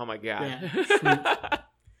Schrute. Oh, my God. Yeah.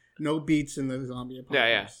 No beats in the zombie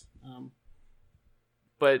apocalypse. Yeah.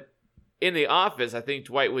 But in The Office, I think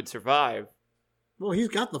Dwight would survive. Well, he's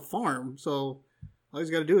got the farm, so... all he's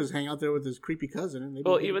got to do is hang out there with his creepy cousin. And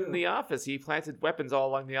even in The Office, he planted weapons all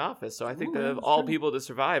along the office. So I think that of all people to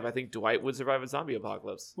survive, I think Dwight would survive a zombie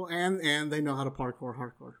apocalypse. Well, and they know how to parkour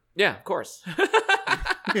hardcore. Yeah, of course.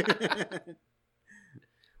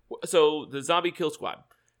 So the Zombie Kill Squad,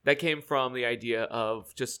 that came from the idea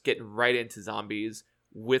of just getting right into zombies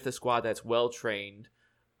with a squad that's well trained.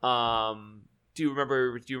 Do you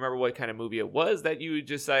remember what kind of movie it was that you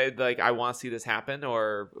decided like I want to see this happen,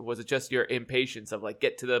 or was it just your impatience of like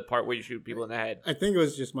get to the part where you shoot people in the head? I think it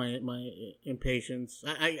was just my impatience.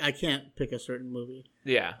 I can't pick a certain movie.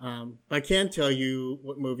 Yeah. I can tell you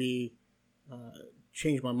what movie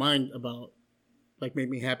changed my mind about, like made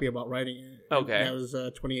me happy about writing it. Okay. That was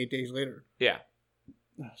 28 Days Later. Yeah.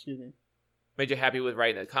 Excuse me. Made you happy with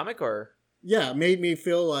writing a comic, or? Yeah, it made me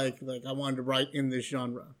feel like I wanted to write in this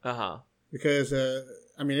genre. Uh-huh. Because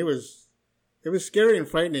I mean, it was scary and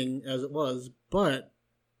frightening as it was, but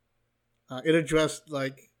it addressed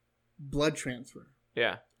like blood transfer.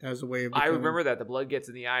 Yeah. As a way of I remember that the blood gets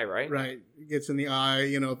in the eye, right? Right, it gets in the eye.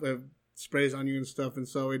 It sprays on you and stuff, and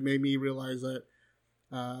so it made me realize that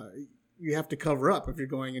you have to cover up if you're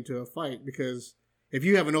going into a fight, because if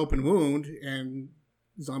you have an open wound and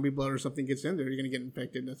zombie blood or something gets in there, you're going to get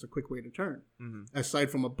infected, and that's a quick way to turn. Mm-hmm.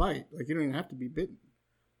 Aside from a bite, like you don't even have to be bitten.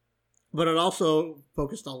 But it also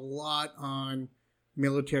focused a lot on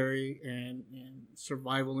military and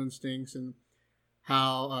survival instincts, and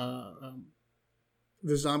how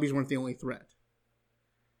the zombies weren't the only threat.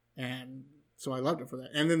 And so I loved it for that.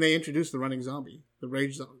 And then they introduced the running zombie, the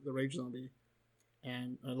rage zombie,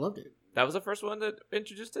 and I loved it. That was the first one that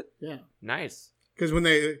introduced it? Yeah. Nice. Because when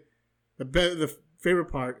the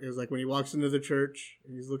favorite part is like when he walks into the church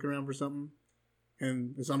and he's looking around for something,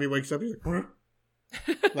 and the zombie wakes up, he's like, huh?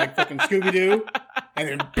 Like fucking Scooby-Doo, and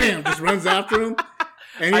then bam, just runs after him.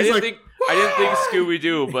 And he's I didn't think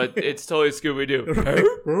Scooby-Doo, but it's totally Scooby-Doo.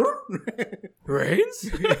 Brains?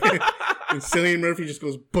 And Cillian Murphy just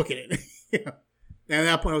goes booking it. Yeah. And at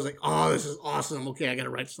that point, I was like, oh, this is awesome. Okay, I got to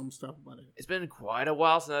write some stuff about it. It's been quite a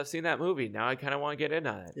while since I've seen that movie. Now I kind of want to get in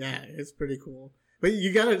on it. Yeah, it's pretty cool. But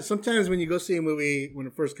you got to, sometimes when you go see a movie, when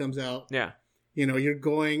it first comes out, yeah, you're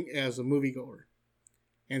going as a moviegoer.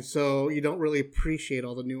 And so you don't really appreciate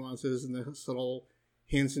all the nuances and the subtle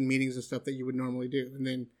hints and meanings and stuff that you would normally do. And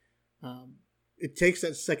then it takes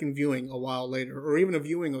that second viewing a while later, or even a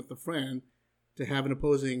viewing with a friend, to have an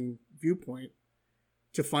opposing viewpoint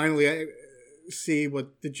to finally see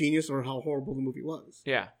what the genius or how horrible the movie was.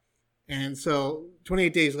 Yeah. And so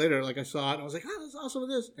 28 Days Later, like I saw it, and I was like, oh, that's awesome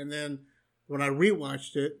with this. And then when I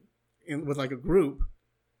rewatched it with like a group,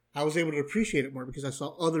 I was able to appreciate it more because I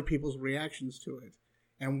saw other people's reactions to it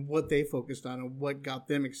and what they focused on and what got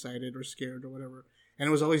them excited or scared or whatever. And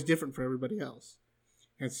it was always different for everybody else.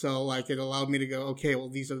 And so like it allowed me to go, okay, well,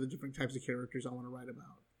 these are the different types of characters I want to write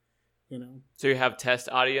about. So you have test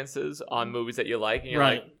audiences on movies that you like, and you're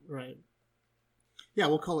right. Yeah,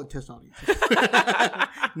 we'll call it test audiences.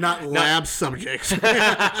 Not lab subjects.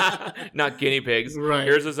 Not guinea pigs. Right.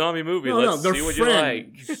 Here's a zombie movie. Let's see what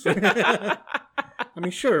friends. you like. I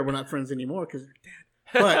mean, sure, we're not friends anymore because they're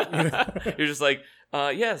dead. But you're just like,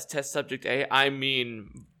 yes, test subject A. I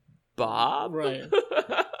mean, Bob. Right.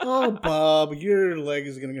 Oh, Bob, your leg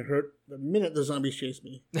is going to get hurt the minute the zombies chase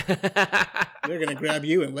me. They're going to grab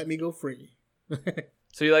you and let me go free.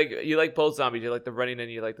 So you like both zombies. You like the running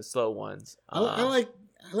and you like the slow ones. I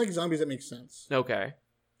like zombies that make sense. Okay.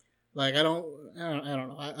 Like I don't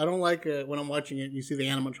know. I don't like when I'm watching it and you see the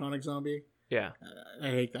animatronic zombie. Yeah. I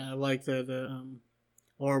hate that. I like the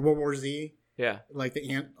or World War Z. Yeah. Like the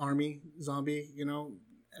ant army zombie.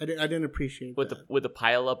 I didn't appreciate with that. the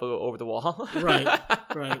pile up over the wall. Right.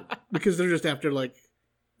 Because they're just after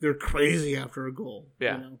they're crazy after a goal.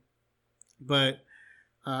 Yeah. But.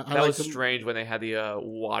 That was strange when they had the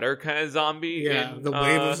water kind of zombie. Yeah, the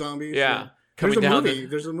wave of zombies. Yeah. There's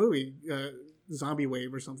a movie, Zombie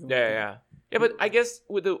Wave or something like that. Yeah, but I guess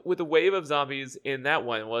with the wave of zombies in that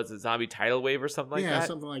one was a zombie tidal wave or something like that. Yeah,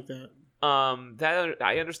 something like that. That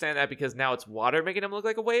I understand that because now it's water making them look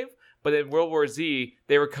like a wave. But in World War Z,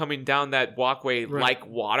 they were coming down that walkway like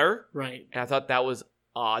water. Right. And I thought that was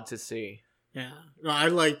odd to see. Yeah, no, I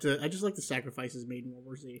just like the sacrifices made in World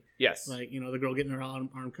War Z. Yes, like the girl getting her arm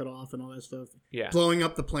cut off and all that stuff. Yeah, blowing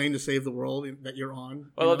up the plane to save the world that you're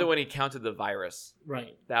on. I loved it when he counted the virus.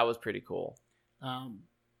 Right, that was pretty cool.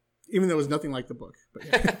 Even though it was nothing like the book. But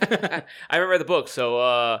yeah. I haven't read the book,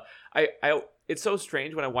 so it's so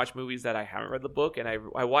strange when I watch movies that I haven't read the book, and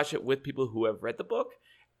I watch it with people who have read the book,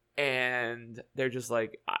 and they're just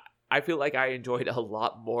like. I feel like I enjoyed a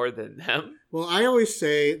lot more than them. Well, I always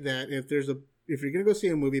say that if you're gonna go see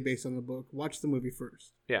a movie based on the book, watch the movie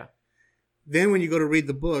first. Yeah. Then when you go to read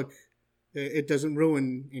the book, it doesn't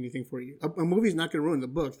ruin anything for you. A movie's not gonna ruin the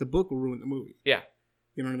book. The book will ruin the movie. Yeah.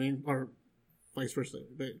 You know what I mean? Or vice versa.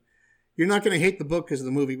 But you're not gonna hate the book because the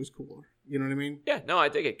movie was cooler. You know what I mean? Yeah. No, I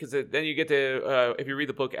dig it because then you get to if you read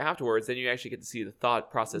the book afterwards, then you actually get to see the thought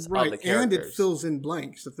process of the characters. And it fills in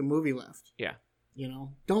blanks that the movie left. Yeah.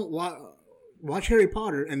 Don't watch Harry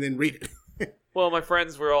Potter and then read it. Well, my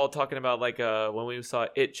friends were all talking about like when we saw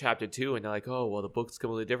It Chapter 2, and they're like, "Oh, well, the book's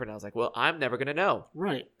completely different." I was like, "Well, I'm never gonna know,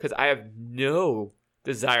 Right. because I have no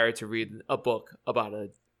desire to read a book about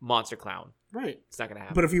a monster clown. Right. It's not gonna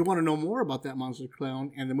happen." But if you want to know more about that monster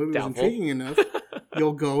clown and the movie was Doubtful. intriguing enough,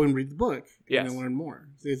 you'll go and read the book and Yes. then learn more.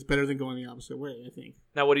 It's better than going the opposite way, I think.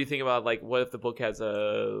 Now, what do you think about like what if the book has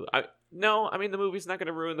a? I mean the movie's not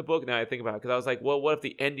gonna ruin the book. Now I think about it, because I was like, well, what if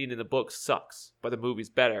the ending in the book sucks, but the movie's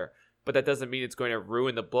better? But that doesn't mean it's going to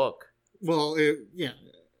ruin the book. Well,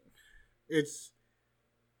 it's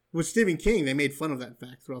with Stephen King. They made fun of that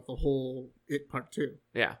fact throughout the whole It Part 2.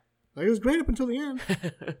 Yeah. Like, it was great up until the end,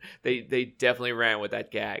 they definitely ran with that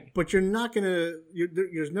gag. but you're not gonna.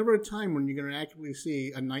 There's never a time when you're gonna actively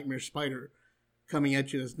see a nightmare spider coming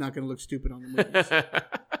at you that's not gonna look stupid on the movies,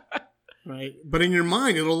 right? But in your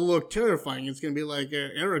mind, it'll look terrifying. It's gonna be like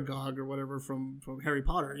Aragog or whatever from Harry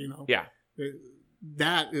Potter. You know, Yeah,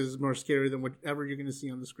 that is more scary than whatever you're gonna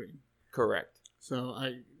see on the screen. correct. So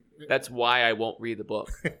That's why I won't read the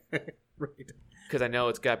book, right. because I know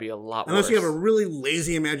it's got to be a lot Unless worse. you have a really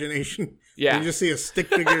lazy imagination, Yeah. you just see a stick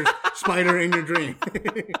figure spider in your dream.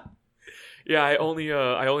 Yeah, I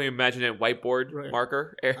only imagine it whiteboard Right.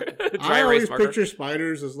 marker, I dry erase always marker. picture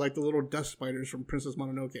spiders as like the little dust spiders from Princess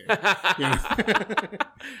Mononoke. Yeah.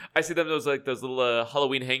 I see them those little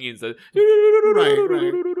Halloween hangings. That...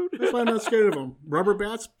 Right. That's why I'm not scared of them. Rubber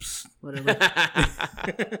bats, psst,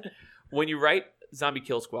 whatever. When you write Zombie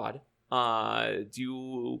Kill Squad, do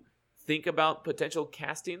you think about potential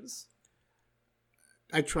castings?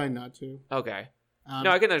 I try not to. Okay.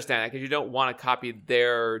 No, I can understand that, because you don't want to copy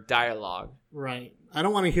their dialogue. Right. I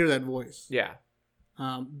don't want to hear that voice. Yeah.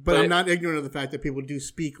 But I'm not ignorant of the fact that people do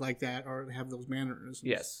speak like that or have those mannerisms.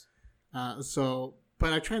 Yes.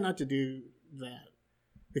 But I try not to do that,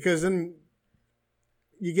 because then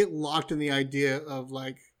you get locked in the idea of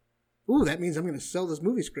like, ooh, that means I'm going to sell this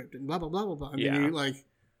movie script and blah, blah, blah, blah, blah. And then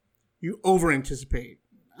you over anticipate.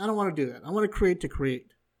 I don't want to do that. I want to create to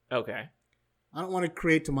create. Okay. I don't want to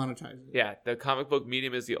create to monetize it. Yeah, the comic book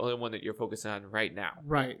medium is the only one that you're focused on right now.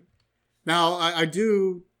 Right. Now, I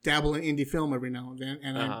do dabble in indie film every now and then,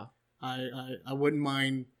 and I wouldn't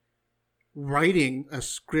mind writing a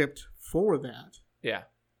script for that. Yeah.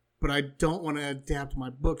 But I don't want to adapt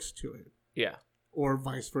my books to it. Yeah. Or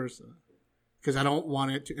vice versa. Because I don't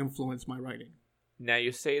want it to influence my writing. Now,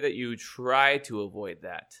 you say that you try to avoid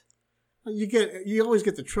that. You always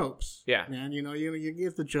get the tropes. Yeah. Man, you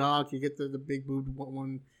get the jock, you get the big boobed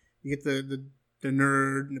one, you get the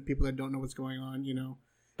nerd and the people that don't know what's going on, you know.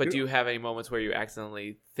 But do you have any moments where you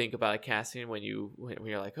accidentally think about a casting when you're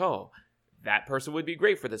like, oh, that person would be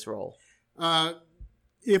great for this role?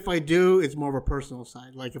 If I do, it's more of a personal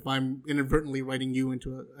side. Like if I'm inadvertently writing you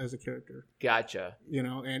as a character. Gotcha. You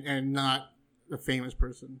know, and not a famous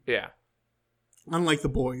person. Yeah. Unlike the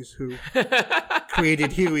boys who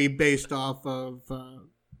created Huey based off of God,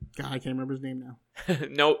 I can't remember his name now.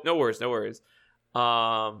 No worries.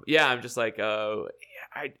 Yeah, I'm just like,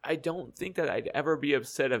 I don't think that I'd ever be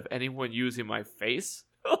upset of anyone using my face.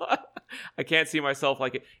 I can't see myself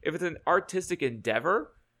like it. If it's an artistic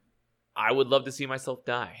endeavor, I would love to see myself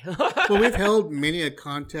die. Well, we've held many a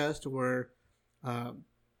contest where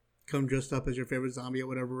come dressed up as your favorite zombie or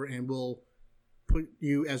whatever, and we'll put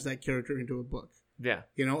you as that character into a book. Yeah.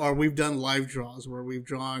 You know, or we've done live draws where we've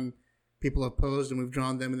drawn people have posed and we've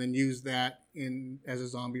drawn them and then used that as a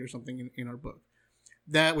zombie or something in our book.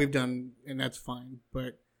 That we've done, and that's fine.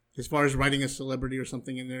 But as far as writing a celebrity or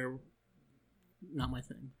something in there, not my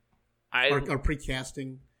thing. Or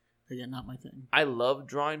pre-casting, again, not my thing. I love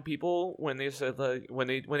drawing people when they said like when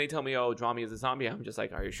they tell me, oh, draw me as a zombie. I'm just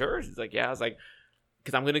like, are you sure? She's like, yeah. I was like,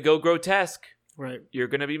 because I'm gonna go grotesque. Right. You're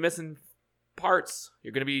gonna be missing parts.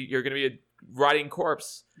 You're gonna be a rotting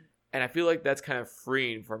corpse, and I feel like that's kind of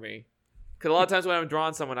freeing for me. Because a lot of times when I'm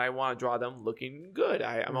drawing someone, I want to draw them looking good.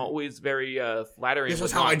 I'm always very flattering. This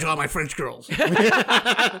is how I draw my French girls.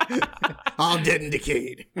 All dead and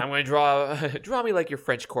decayed. I'm going to draw me like your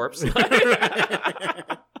French corpse. But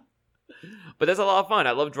that's a lot of fun.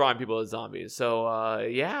 I love drawing people as zombies. So,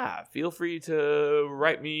 yeah, feel free to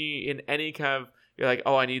write me in any kind of... You're like,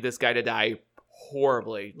 oh, I need this guy to die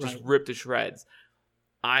horribly. Just rip to shreds.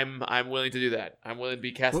 I'm willing to do that. I'm willing to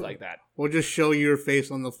be cast like that. We'll just show your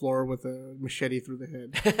face on the floor with a machete through the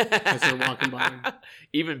head as they're walking by.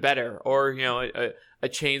 Even better. Or, a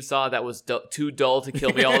chainsaw that was too dull to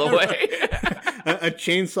kill me all the way. a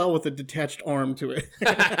chainsaw with a detached arm to it.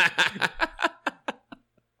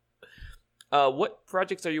 What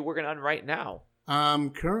projects are you working on right now?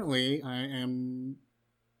 Currently, I am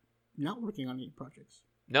not working on any projects.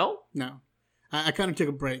 No? No. I kind of took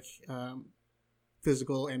a break.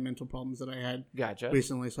 physical and mental problems that I had Gotcha.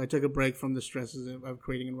 recently. So I took a break from the stresses of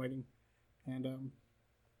creating and writing. And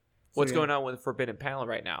What's going on with Forbidden Panel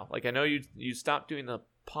right now? Like, I know you stopped doing the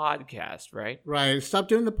podcast, right? Right. I stopped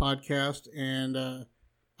doing the podcast, and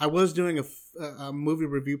I was doing a movie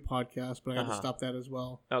review podcast, but I had to stop that as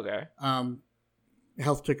well. Okay.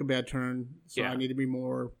 Health took a bad turn, so Yeah. I need to be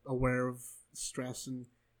more aware of stress and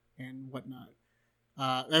whatnot.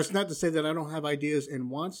 That's not to say that I don't have ideas and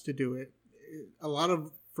wants to do it. A lot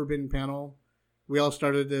of Forbidden Panel, we all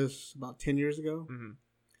started this about 10 years ago. Mm-hmm.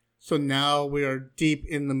 So now we are deep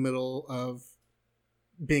in the middle of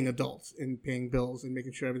being adults and paying bills and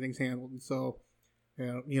making sure everything's handled. And so,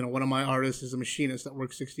 one of my artists is a machinist that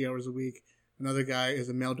works 60 hours a week. Another guy is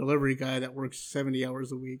a mail delivery guy that works 70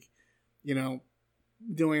 hours a week.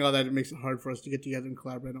 Doing all that, it makes it hard for us to get together and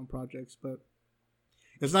collaborate on projects. But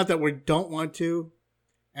it's not that we don't want to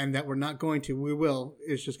and that we're not going to. We will.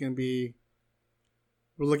 It's just going to be,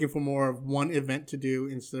 we're looking for more of one event to do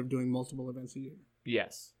instead of doing multiple events a year.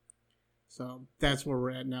 Yes. So that's where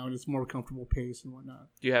we're at now, and it's more comfortable pace and whatnot.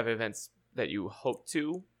 Do you have events that you hope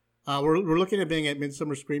to? We're looking at being at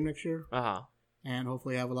Midsummer Scream next year, and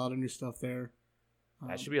hopefully have a lot of new stuff there.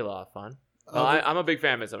 That should be a lot of fun. I'm a big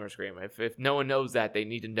fan of Midsummer Scream. If no one knows that, they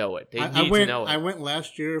need to know it. I went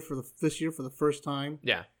last year this year for the first time.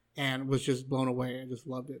 Yeah, and was just blown away. I just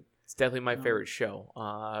loved it. It's definitely my favorite show.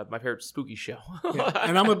 My favorite spooky show. Yeah.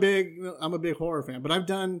 And I'm a big horror fan, but I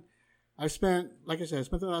spent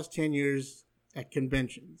the last 10 years at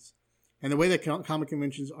conventions. And the way that comic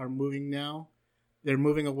conventions are moving now, they're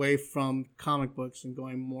moving away from comic books and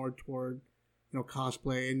going more toward,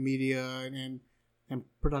 cosplay and media and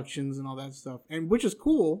productions and all that stuff. And which is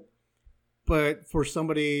cool, but for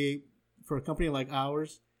a company like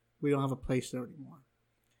ours, we don't have a place there anymore.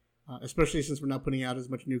 Especially since we're not putting out as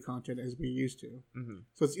much new content as we used to. Mm-hmm.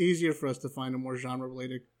 So it's easier for us to find a more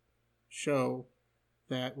genre-related show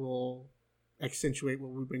that will accentuate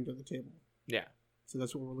what we bring to the table. Yeah. So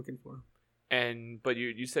that's what we're looking for. But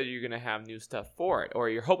you said you're gonna have new stuff for it, or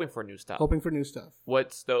you're hoping for new stuff. Hoping for new stuff.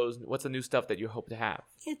 What's the new stuff that you hope to have?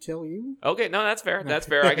 I can't tell you. Okay, no, that's fair. That's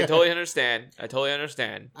fair. I can totally understand.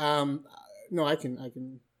 No, I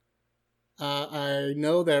can. I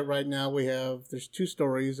know that right now there's 2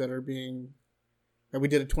 stories that we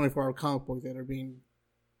did a 24-hour comic book that are being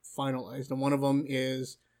finalized, and one of them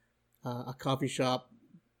is a coffee shop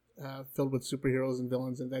filled with superheroes and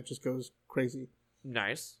villains, and that just goes crazy.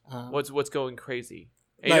 Nice. What's going crazy?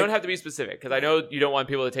 And you don't have to be specific, because I know you don't want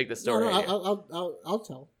people to take the story. No, I'll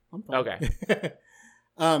tell. I'm fine.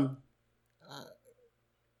 Okay.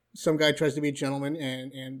 Some guy tries to be a gentleman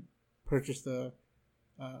and purchase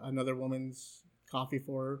another woman's coffee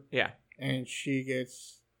for her. Yeah. And she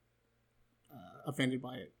gets offended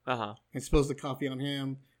by it. And spills the coffee on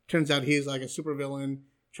him. Turns out he's like a supervillain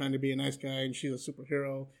trying to be a nice guy, and she's a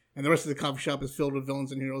superhero. And the rest of the coffee shop is filled with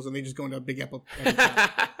villains and heroes, and they just go into a big epic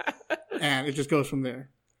and it just goes from there.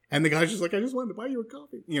 And the guy's just like, I just wanted to buy you a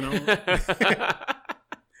coffee,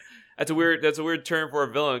 That's a weird term for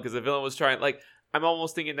a villain, because the villain was trying, I'm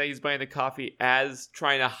almost thinking that he's buying the coffee as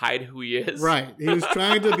trying to hide who he is. Right. He was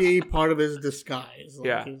trying to be part of his disguise.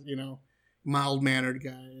 Yeah. His, mild-mannered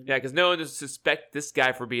guy. Yeah, because no one would suspect this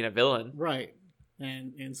guy for being a villain. Right.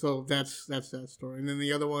 And so that's that story. And then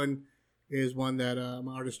the other one is one that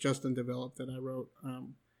my artist Justin developed that I wrote.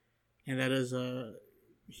 And that is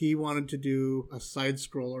he wanted to do a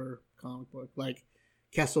side-scroller comic book, like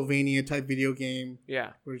Castlevania type video game.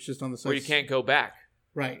 Yeah. Where it's just on the side. Where you can't go back.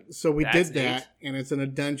 Right. So we did that, neat. And it's in a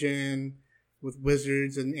dungeon with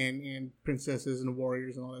wizards and princesses and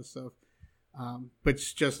warriors and all that stuff. But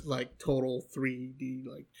it's just like total 3D,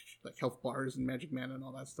 like health bars and magic mana and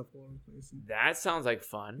all that stuff all over the place. That sounds like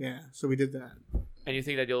fun. Yeah, so we did that. And you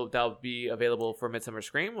think that that'll be available for Midsummer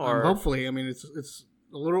Scream, or hopefully? I mean, it's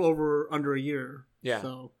a little under a year. Yeah.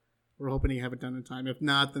 So we're hoping to have it done in time. If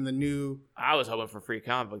not, then the new. I was hoping for Free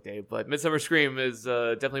Comic Book Day, but Midsummer Scream is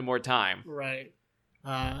definitely more time. Right.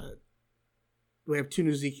 We have 2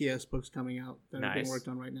 new ZKS books coming out that are being worked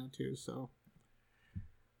on right now too. So.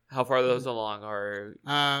 How far are those along? Or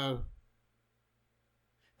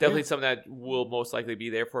definitely something that will most likely be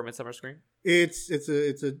there for Midsummer Scream. It's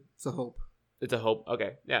a hope. It's a hope.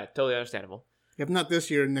 Okay, yeah, totally understandable. If not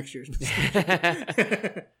this year, next year.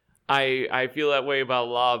 I feel that way about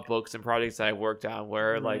a lot of books and projects that I've worked on.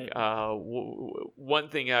 Where one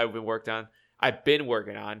thing I've been working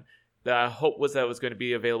on, the hope was that it was going to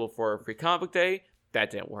be available for Free Comic Book Day.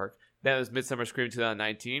 That didn't work. Then it was Midsummer Scream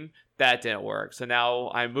 2019. That didn't work. So now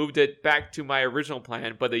I moved it back to my original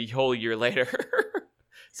plan, but a whole year later.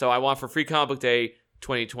 So I want for Free Comic Book Day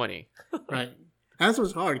 2020. Right. That's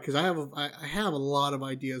what's hard because I have a lot of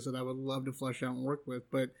ideas that I would love to flesh out and work with,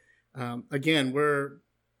 but again, where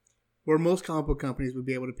most comic book companies would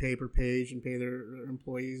be able to pay per page and pay their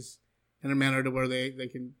employees in a manner to where they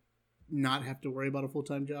can not have to worry about a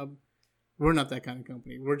full-time job. We're not that kind of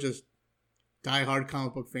company. We're just diehard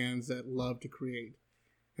comic book fans that love to create,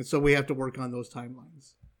 and so we have to work on those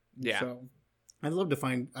timelines. Yeah. So I'd love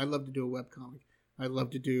to do a web comic. I'd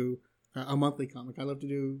love to do a monthly comic. I'd love to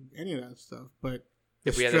do any of that stuff, but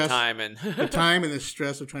if we had the time and the time and the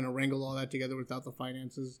stress of trying to wrangle all that together without the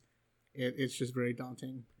finances, it's just very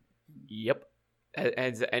daunting. Yep.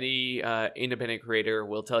 As any independent creator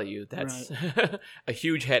will tell you, that's right. A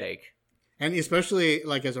huge headache. And especially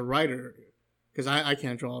like as a writer, because I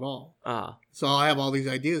can't draw at all. So I have all these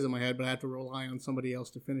ideas in my head, but I have to rely on somebody else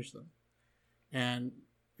to finish them. And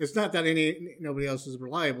it's not that nobody else is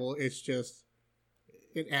reliable. It's just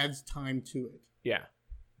it adds time to it. Yeah.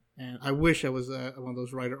 And I wish I was one of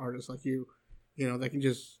those writer artists like you know, that can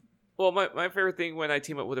just... Well, my favorite thing when I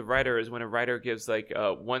team up with a writer is when a writer gives like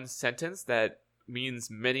one sentence that means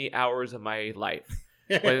many hours of my life.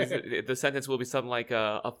 The sentence will be something like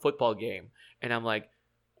a football game. And I'm like,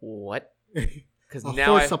 what? Because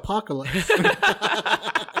now horse apocalypse.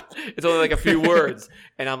 It's only like a few words.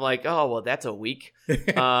 And I'm like, oh, well, that's a week.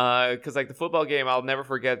 Because like the football game, I'll never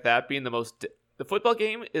forget that being the football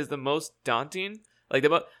game is the most daunting. Like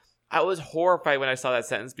I was horrified when I saw that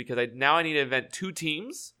sentence because now I need to invent 2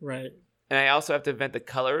 teams. Right. And I also have to invent the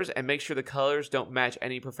colors and make sure the colors don't match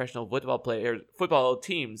any professional football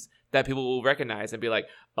teams that people will recognize and be like,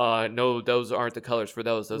 no, those aren't the colors for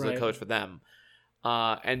those. Those are the colors for them.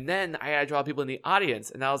 And then I had to draw people in the audience.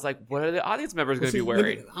 And I was like, what are the audience members going to be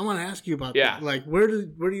wearing? I want to ask you about that. Like, where do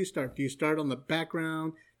you start? Do you start on the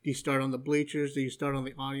background? Do you start on the bleachers? Do you start on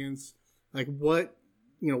the audience? Like, what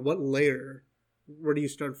layer? Where do you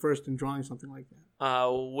start first in drawing something like that?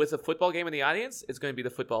 With a football game in the audience, it's going to be the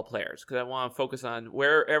football players because I want to focus on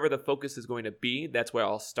wherever the focus is going to be. That's where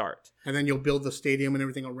I'll start. And then you'll build the stadium and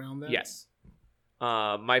everything around that? Yes.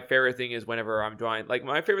 My favorite thing is whenever I'm drawing, like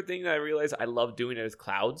my favorite thing that I realize I love doing is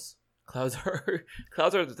clouds. Clouds are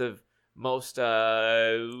the most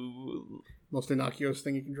innocuous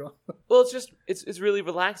thing you can draw. Well, it's really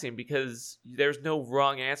relaxing because there's no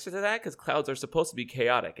wrong answer to that because clouds are supposed to be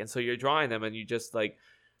chaotic, and so you're drawing them and you just like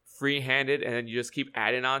free-handed and then you just keep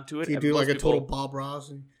adding on to it. So you do like a total Bob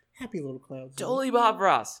Ross and happy little clouds. Totally Bob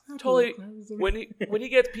Ross. Totally. When he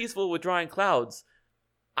gets peaceful with drawing clouds,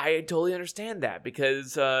 I totally understand that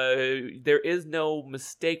because there is no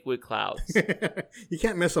mistake with clouds. You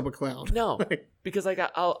can't mess up a cloud. No, because like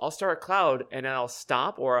I'll start a cloud and then I'll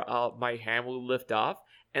stop or my hand will lift off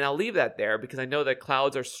and I'll leave that there because I know that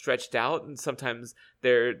clouds are stretched out and sometimes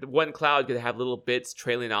one cloud could have little bits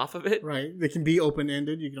trailing off of it. Right, they can be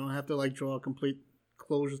open-ended. You don't have to like draw a complete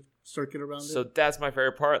closed circuit around it. So that's my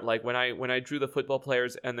favorite part. Like when I drew the football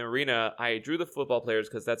players in the arena, I drew the football players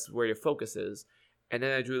because that's where your focus is. And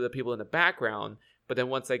then I drew the people in the background. But then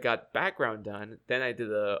once I got background done, then I did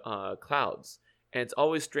the clouds. And it's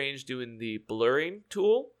always strange doing the blurring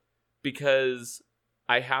tool because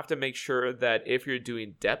I have to make sure that if you're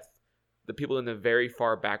doing depth, the people in the very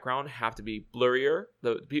far background have to be blurrier.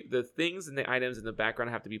 The things and the items in the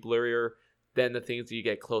background have to be blurrier than the things that you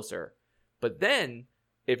get closer. But then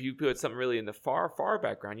if you put something really in the far, far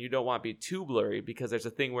background, you don't want to be too blurry because there's a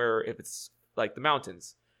thing where if it's like the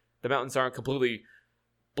mountains aren't completely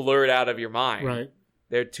blurred out of your mind. Right.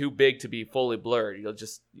 They're too big to be fully blurred.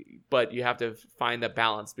 But you have to find the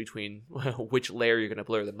balance between which layer you're going to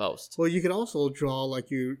blur the most. Well, you could also draw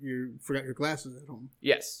like you forgot your glasses at home.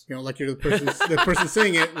 Yes. You know, like you're the person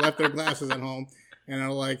saying it left their glasses at home and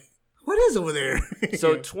are like, what is over there?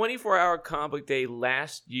 So 24-hour comic book day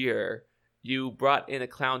last year, you brought in a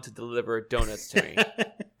clown to deliver donuts to me.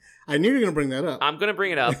 I knew you were going to bring that up. I'm going to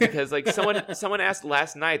bring it up because like someone asked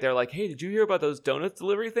last night, they're like, hey, did you hear about those donuts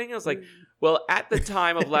delivery thing? I was like, well, at the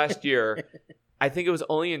time of last year, I think it was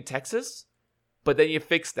only in Texas, but then you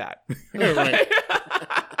fixed that. Right.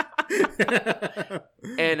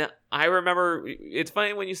 And I remember, it's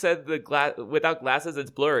funny when you said without glasses,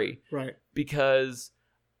 it's blurry. Right. Because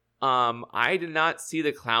I did not see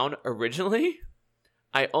the clown originally.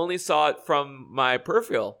 I only saw it from my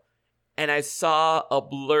peripheral. And I saw a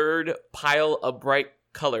blurred pile of bright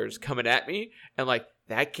colors coming at me. And like,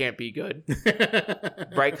 that can't be good.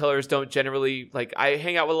 Bright colors don't generally, like, I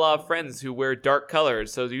hang out with a lot of friends who wear dark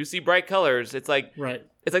colors. So you see bright colors, it's like, right.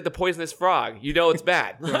 It's like the poisonous frog. You know it's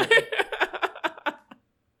bad. Right.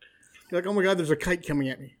 You're like, oh my God, there's a kite coming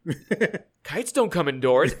at me. Kites don't come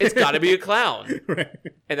indoors. It's got to be a clown. Right.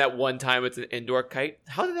 And that one time it's an indoor kite.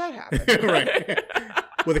 How did that happen? Right.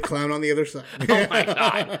 with a clown on the other side. Oh my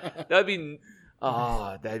god,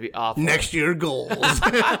 that'd be awful. Next year goals.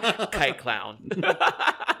 Kite clown.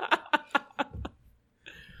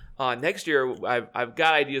 Next year, I've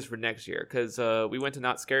got ideas for next year because we went to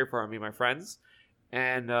Not Scary Farm, me and my friends,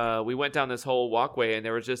 and we went down this whole walkway, and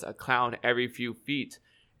there was just a clown every few feet.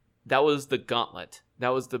 That was the gauntlet. That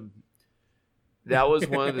was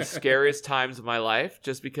one of the scariest times of my life,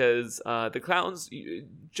 just because the clowns,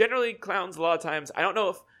 generally clowns a lot of times, I don't know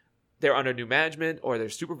if they're under new management or their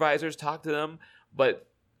supervisors talk to them, but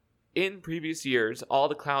in previous years, all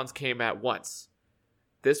the clowns came at once.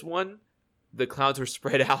 This one, the clowns were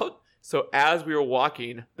spread out. So as we were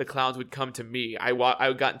walking, the clowns would come to me. I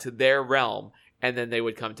got into their realm, and then they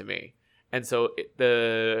would come to me. And so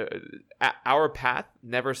our path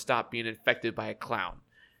never stopped being infected by a clown.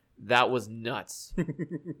 That was nuts.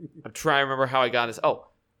 I'm trying to remember how I got this.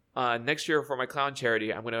 Next year for my clown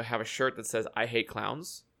charity, I'm going to have a shirt that says "I hate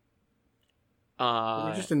clowns."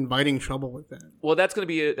 You're just inviting trouble with that. Well, that's going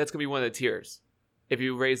to be one of the tiers. If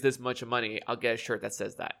you raise this much money, I'll get a shirt that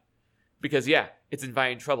says that. Because, yeah, it's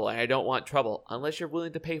inviting trouble, and I don't want trouble unless you're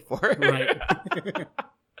willing to pay for it. Right.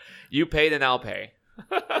 You pay, then I'll pay.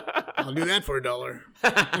 I'll do that for $1.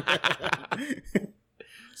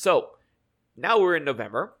 So, now we're in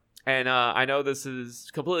November, and I know this is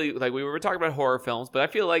completely, like, we were talking about horror films, but I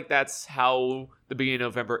feel like that's how the beginning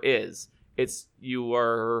of November is. It's,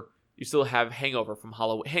 you still have hangover from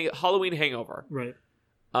Halloween hangover. Right.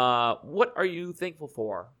 What are you thankful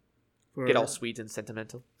for? Get all sweet and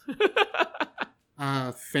sentimental.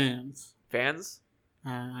 Fans. Fans?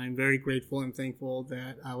 I'm very grateful and thankful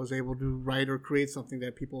that I was able to write or create something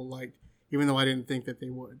that people liked, even though I didn't think that they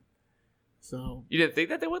would. So you didn't think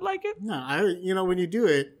that they would like it? No, when you do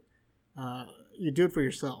it for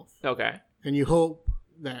yourself. Okay. And you hope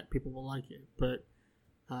that people will like it, but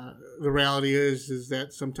the reality is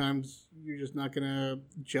that sometimes you're just not gonna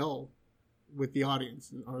gel with the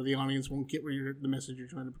audience, or the audience won't get the message you're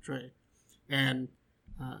trying to portray, and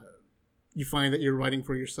you find that you're writing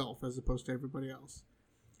for yourself as opposed to everybody else.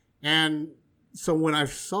 And so when I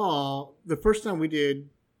saw the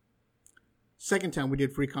second time we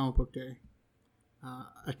did Free Comic Book Day,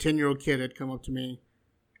 a 10-year-old kid had come up to me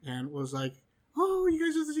and was like, "Oh, you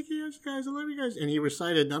guys are the ZKS guys, I love you guys." And he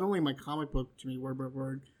recited not only my comic book to me word by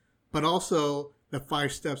word, but also the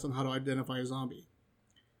 5 steps on how to identify a zombie.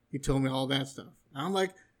 He told me all that stuff. And I'm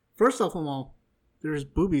like, first off, there's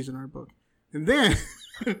boobies in our book. And then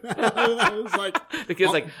I was like, the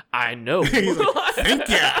kid's like, I know. He's like, thank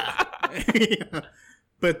ya.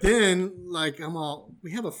 But then,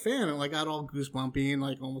 we have a fan, and I got all goosebumpy and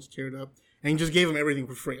almost teared up. And he just gave him everything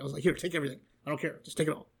for free. I was like, here, take everything. I don't care. Just take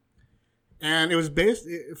it all. And it was based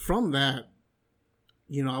from that,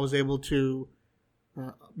 I was able to,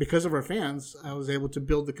 because of our fans, I was able to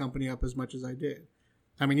build the company up as much as I did.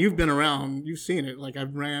 I mean, you've been around, you've seen it.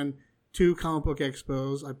 I've ran 2 comic book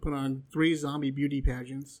expos. I put on 3 zombie beauty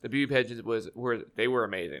pageants. The beauty pageants were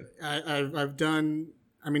amazing. I've done.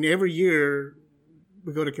 I mean, every year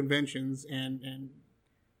we go to conventions and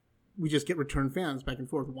we just get return fans back and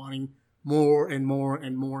forth wanting more and more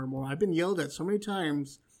and more and more. I've been yelled at so many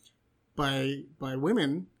times by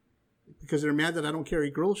women because they're mad that I don't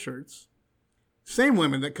carry girl shirts. Same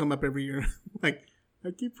women that come up every year. I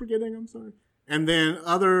keep forgetting. I'm sorry. And then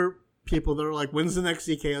other people that are like, when's the next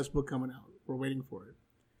ZKS book coming out? We're waiting for it.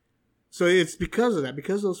 So it's because of that,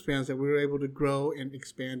 because of those fans, that we were able to grow and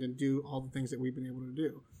expand and do all the things that we've been able to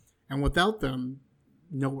do. And without them,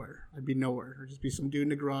 nowhere. I'd be nowhere. I'd just be some dude in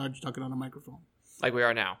the garage talking on a microphone. Like we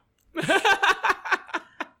are now.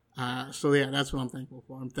 So yeah, that's what I'm thankful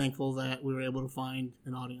for. I'm thankful that we were able to find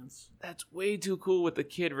an audience. That's way too cool with the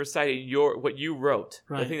kid reciting what you wrote.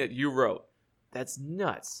 Right. The thing that you wrote. That's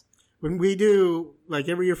nuts. When we do,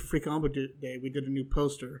 every year for Free Comic Book Day, we did a new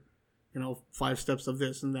poster, 5 steps of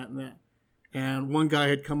this and that and that. And one guy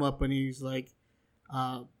had come up and he's like,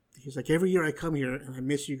 every year I come here and I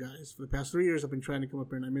miss you guys. For the past 3 years, I've been trying to come up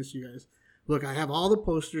here and I miss you guys. Look, I have all the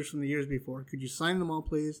posters from the years before. Could you sign them all,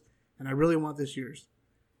 please? And I really want this year's.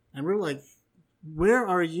 And we're like, where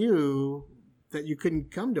are you that you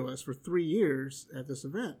couldn't come to us for 3 years at this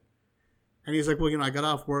event? And he's like, well, I got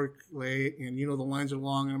off work late, and, the lines are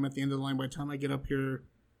long, and I'm at the end of the line. By the time I get up here,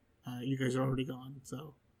 you guys are already gone.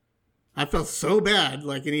 So I felt so bad.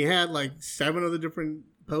 And he had, 7 of the different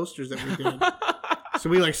posters that we did. So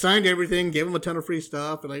we, signed everything, gave him a ton of free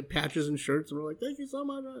stuff, and, patches and shirts. And we're like, thank you so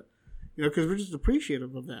much. Because we're just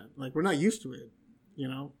appreciative of that. We're not used to it,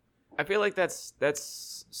 I feel like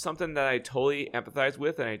that's something that I totally empathize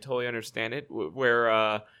with, and I totally understand it,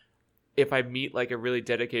 where if I meet a really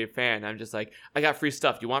dedicated fan, I'm just like, I got free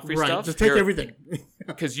stuff. You want free stuff? Just take everything.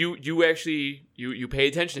 because you actually you pay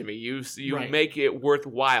attention to me. You Right. make it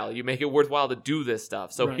worthwhile. You make it worthwhile to do this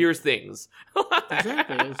stuff. So Right. here's things.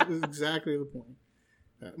 Exactly. That's exactly the point.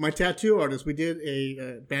 My tattoo artist, we did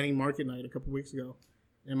a Banning Market night a couple weeks ago,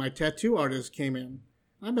 and my tattoo artist came in.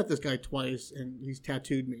 I met this guy twice, and he's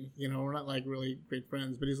tattooed me. You know, we're not like really great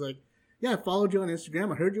friends, but he's like, "Yeah, I followed you on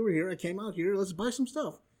Instagram. I heard you were here. I came out here. Let's buy some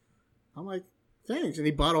stuff." I'm like, "Thanks." And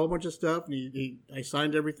he bought a whole bunch of stuff, and I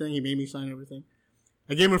signed everything. He made me sign everything.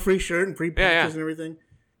 I gave him a free shirt and free patches and everything.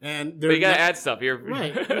 And but you gotta add stuff. You're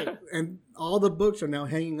right. And all the books are now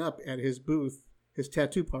hanging up at his booth, his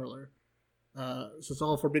tattoo parlor. So it's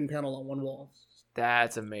all Forbidden Panel on one wall.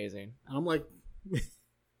 That's amazing. And I'm like,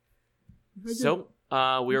 So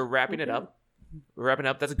we're wrapping it up. We're wrapping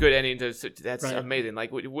up. That's a good ending. That's Right. amazing.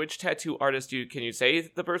 Like, which tattoo artist can you say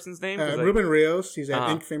the person's name? Ruben Rios. He's at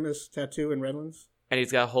Uh-huh. Ink Famous Tattoo in Redlands. And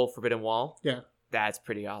he's got a whole forbidden wall. Yeah. That's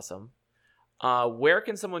pretty awesome. Where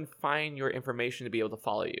can someone find your information to be able to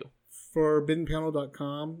follow you?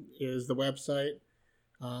 ForbiddenPanel.com is the website.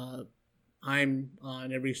 I'm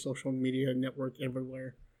on every social media network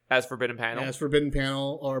everywhere. As Forbidden Panel? As Forbidden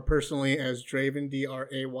Panel, or personally as Drayven,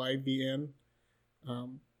 Drayvn.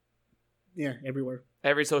 Yeah, everywhere.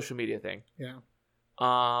 Every social media thing. Yeah.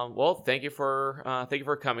 Well, thank you for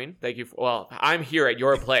coming. Thank you. I'm here at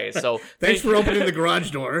your place, so Thanks for opening the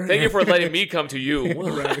garage door. Thank you for letting me come to you.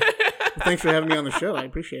 Right. Thanks for having me on the show. I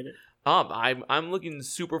appreciate it. I'm looking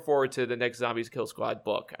super forward to the next Zombies Kill Squad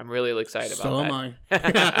book. I'm really excited about that. So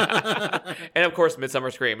am I. And of course, Midsummer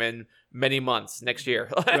Scream in many months next year.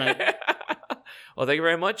 Right. Well, thank you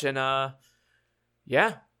very much, and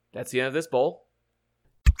yeah, that's the end of this bowl.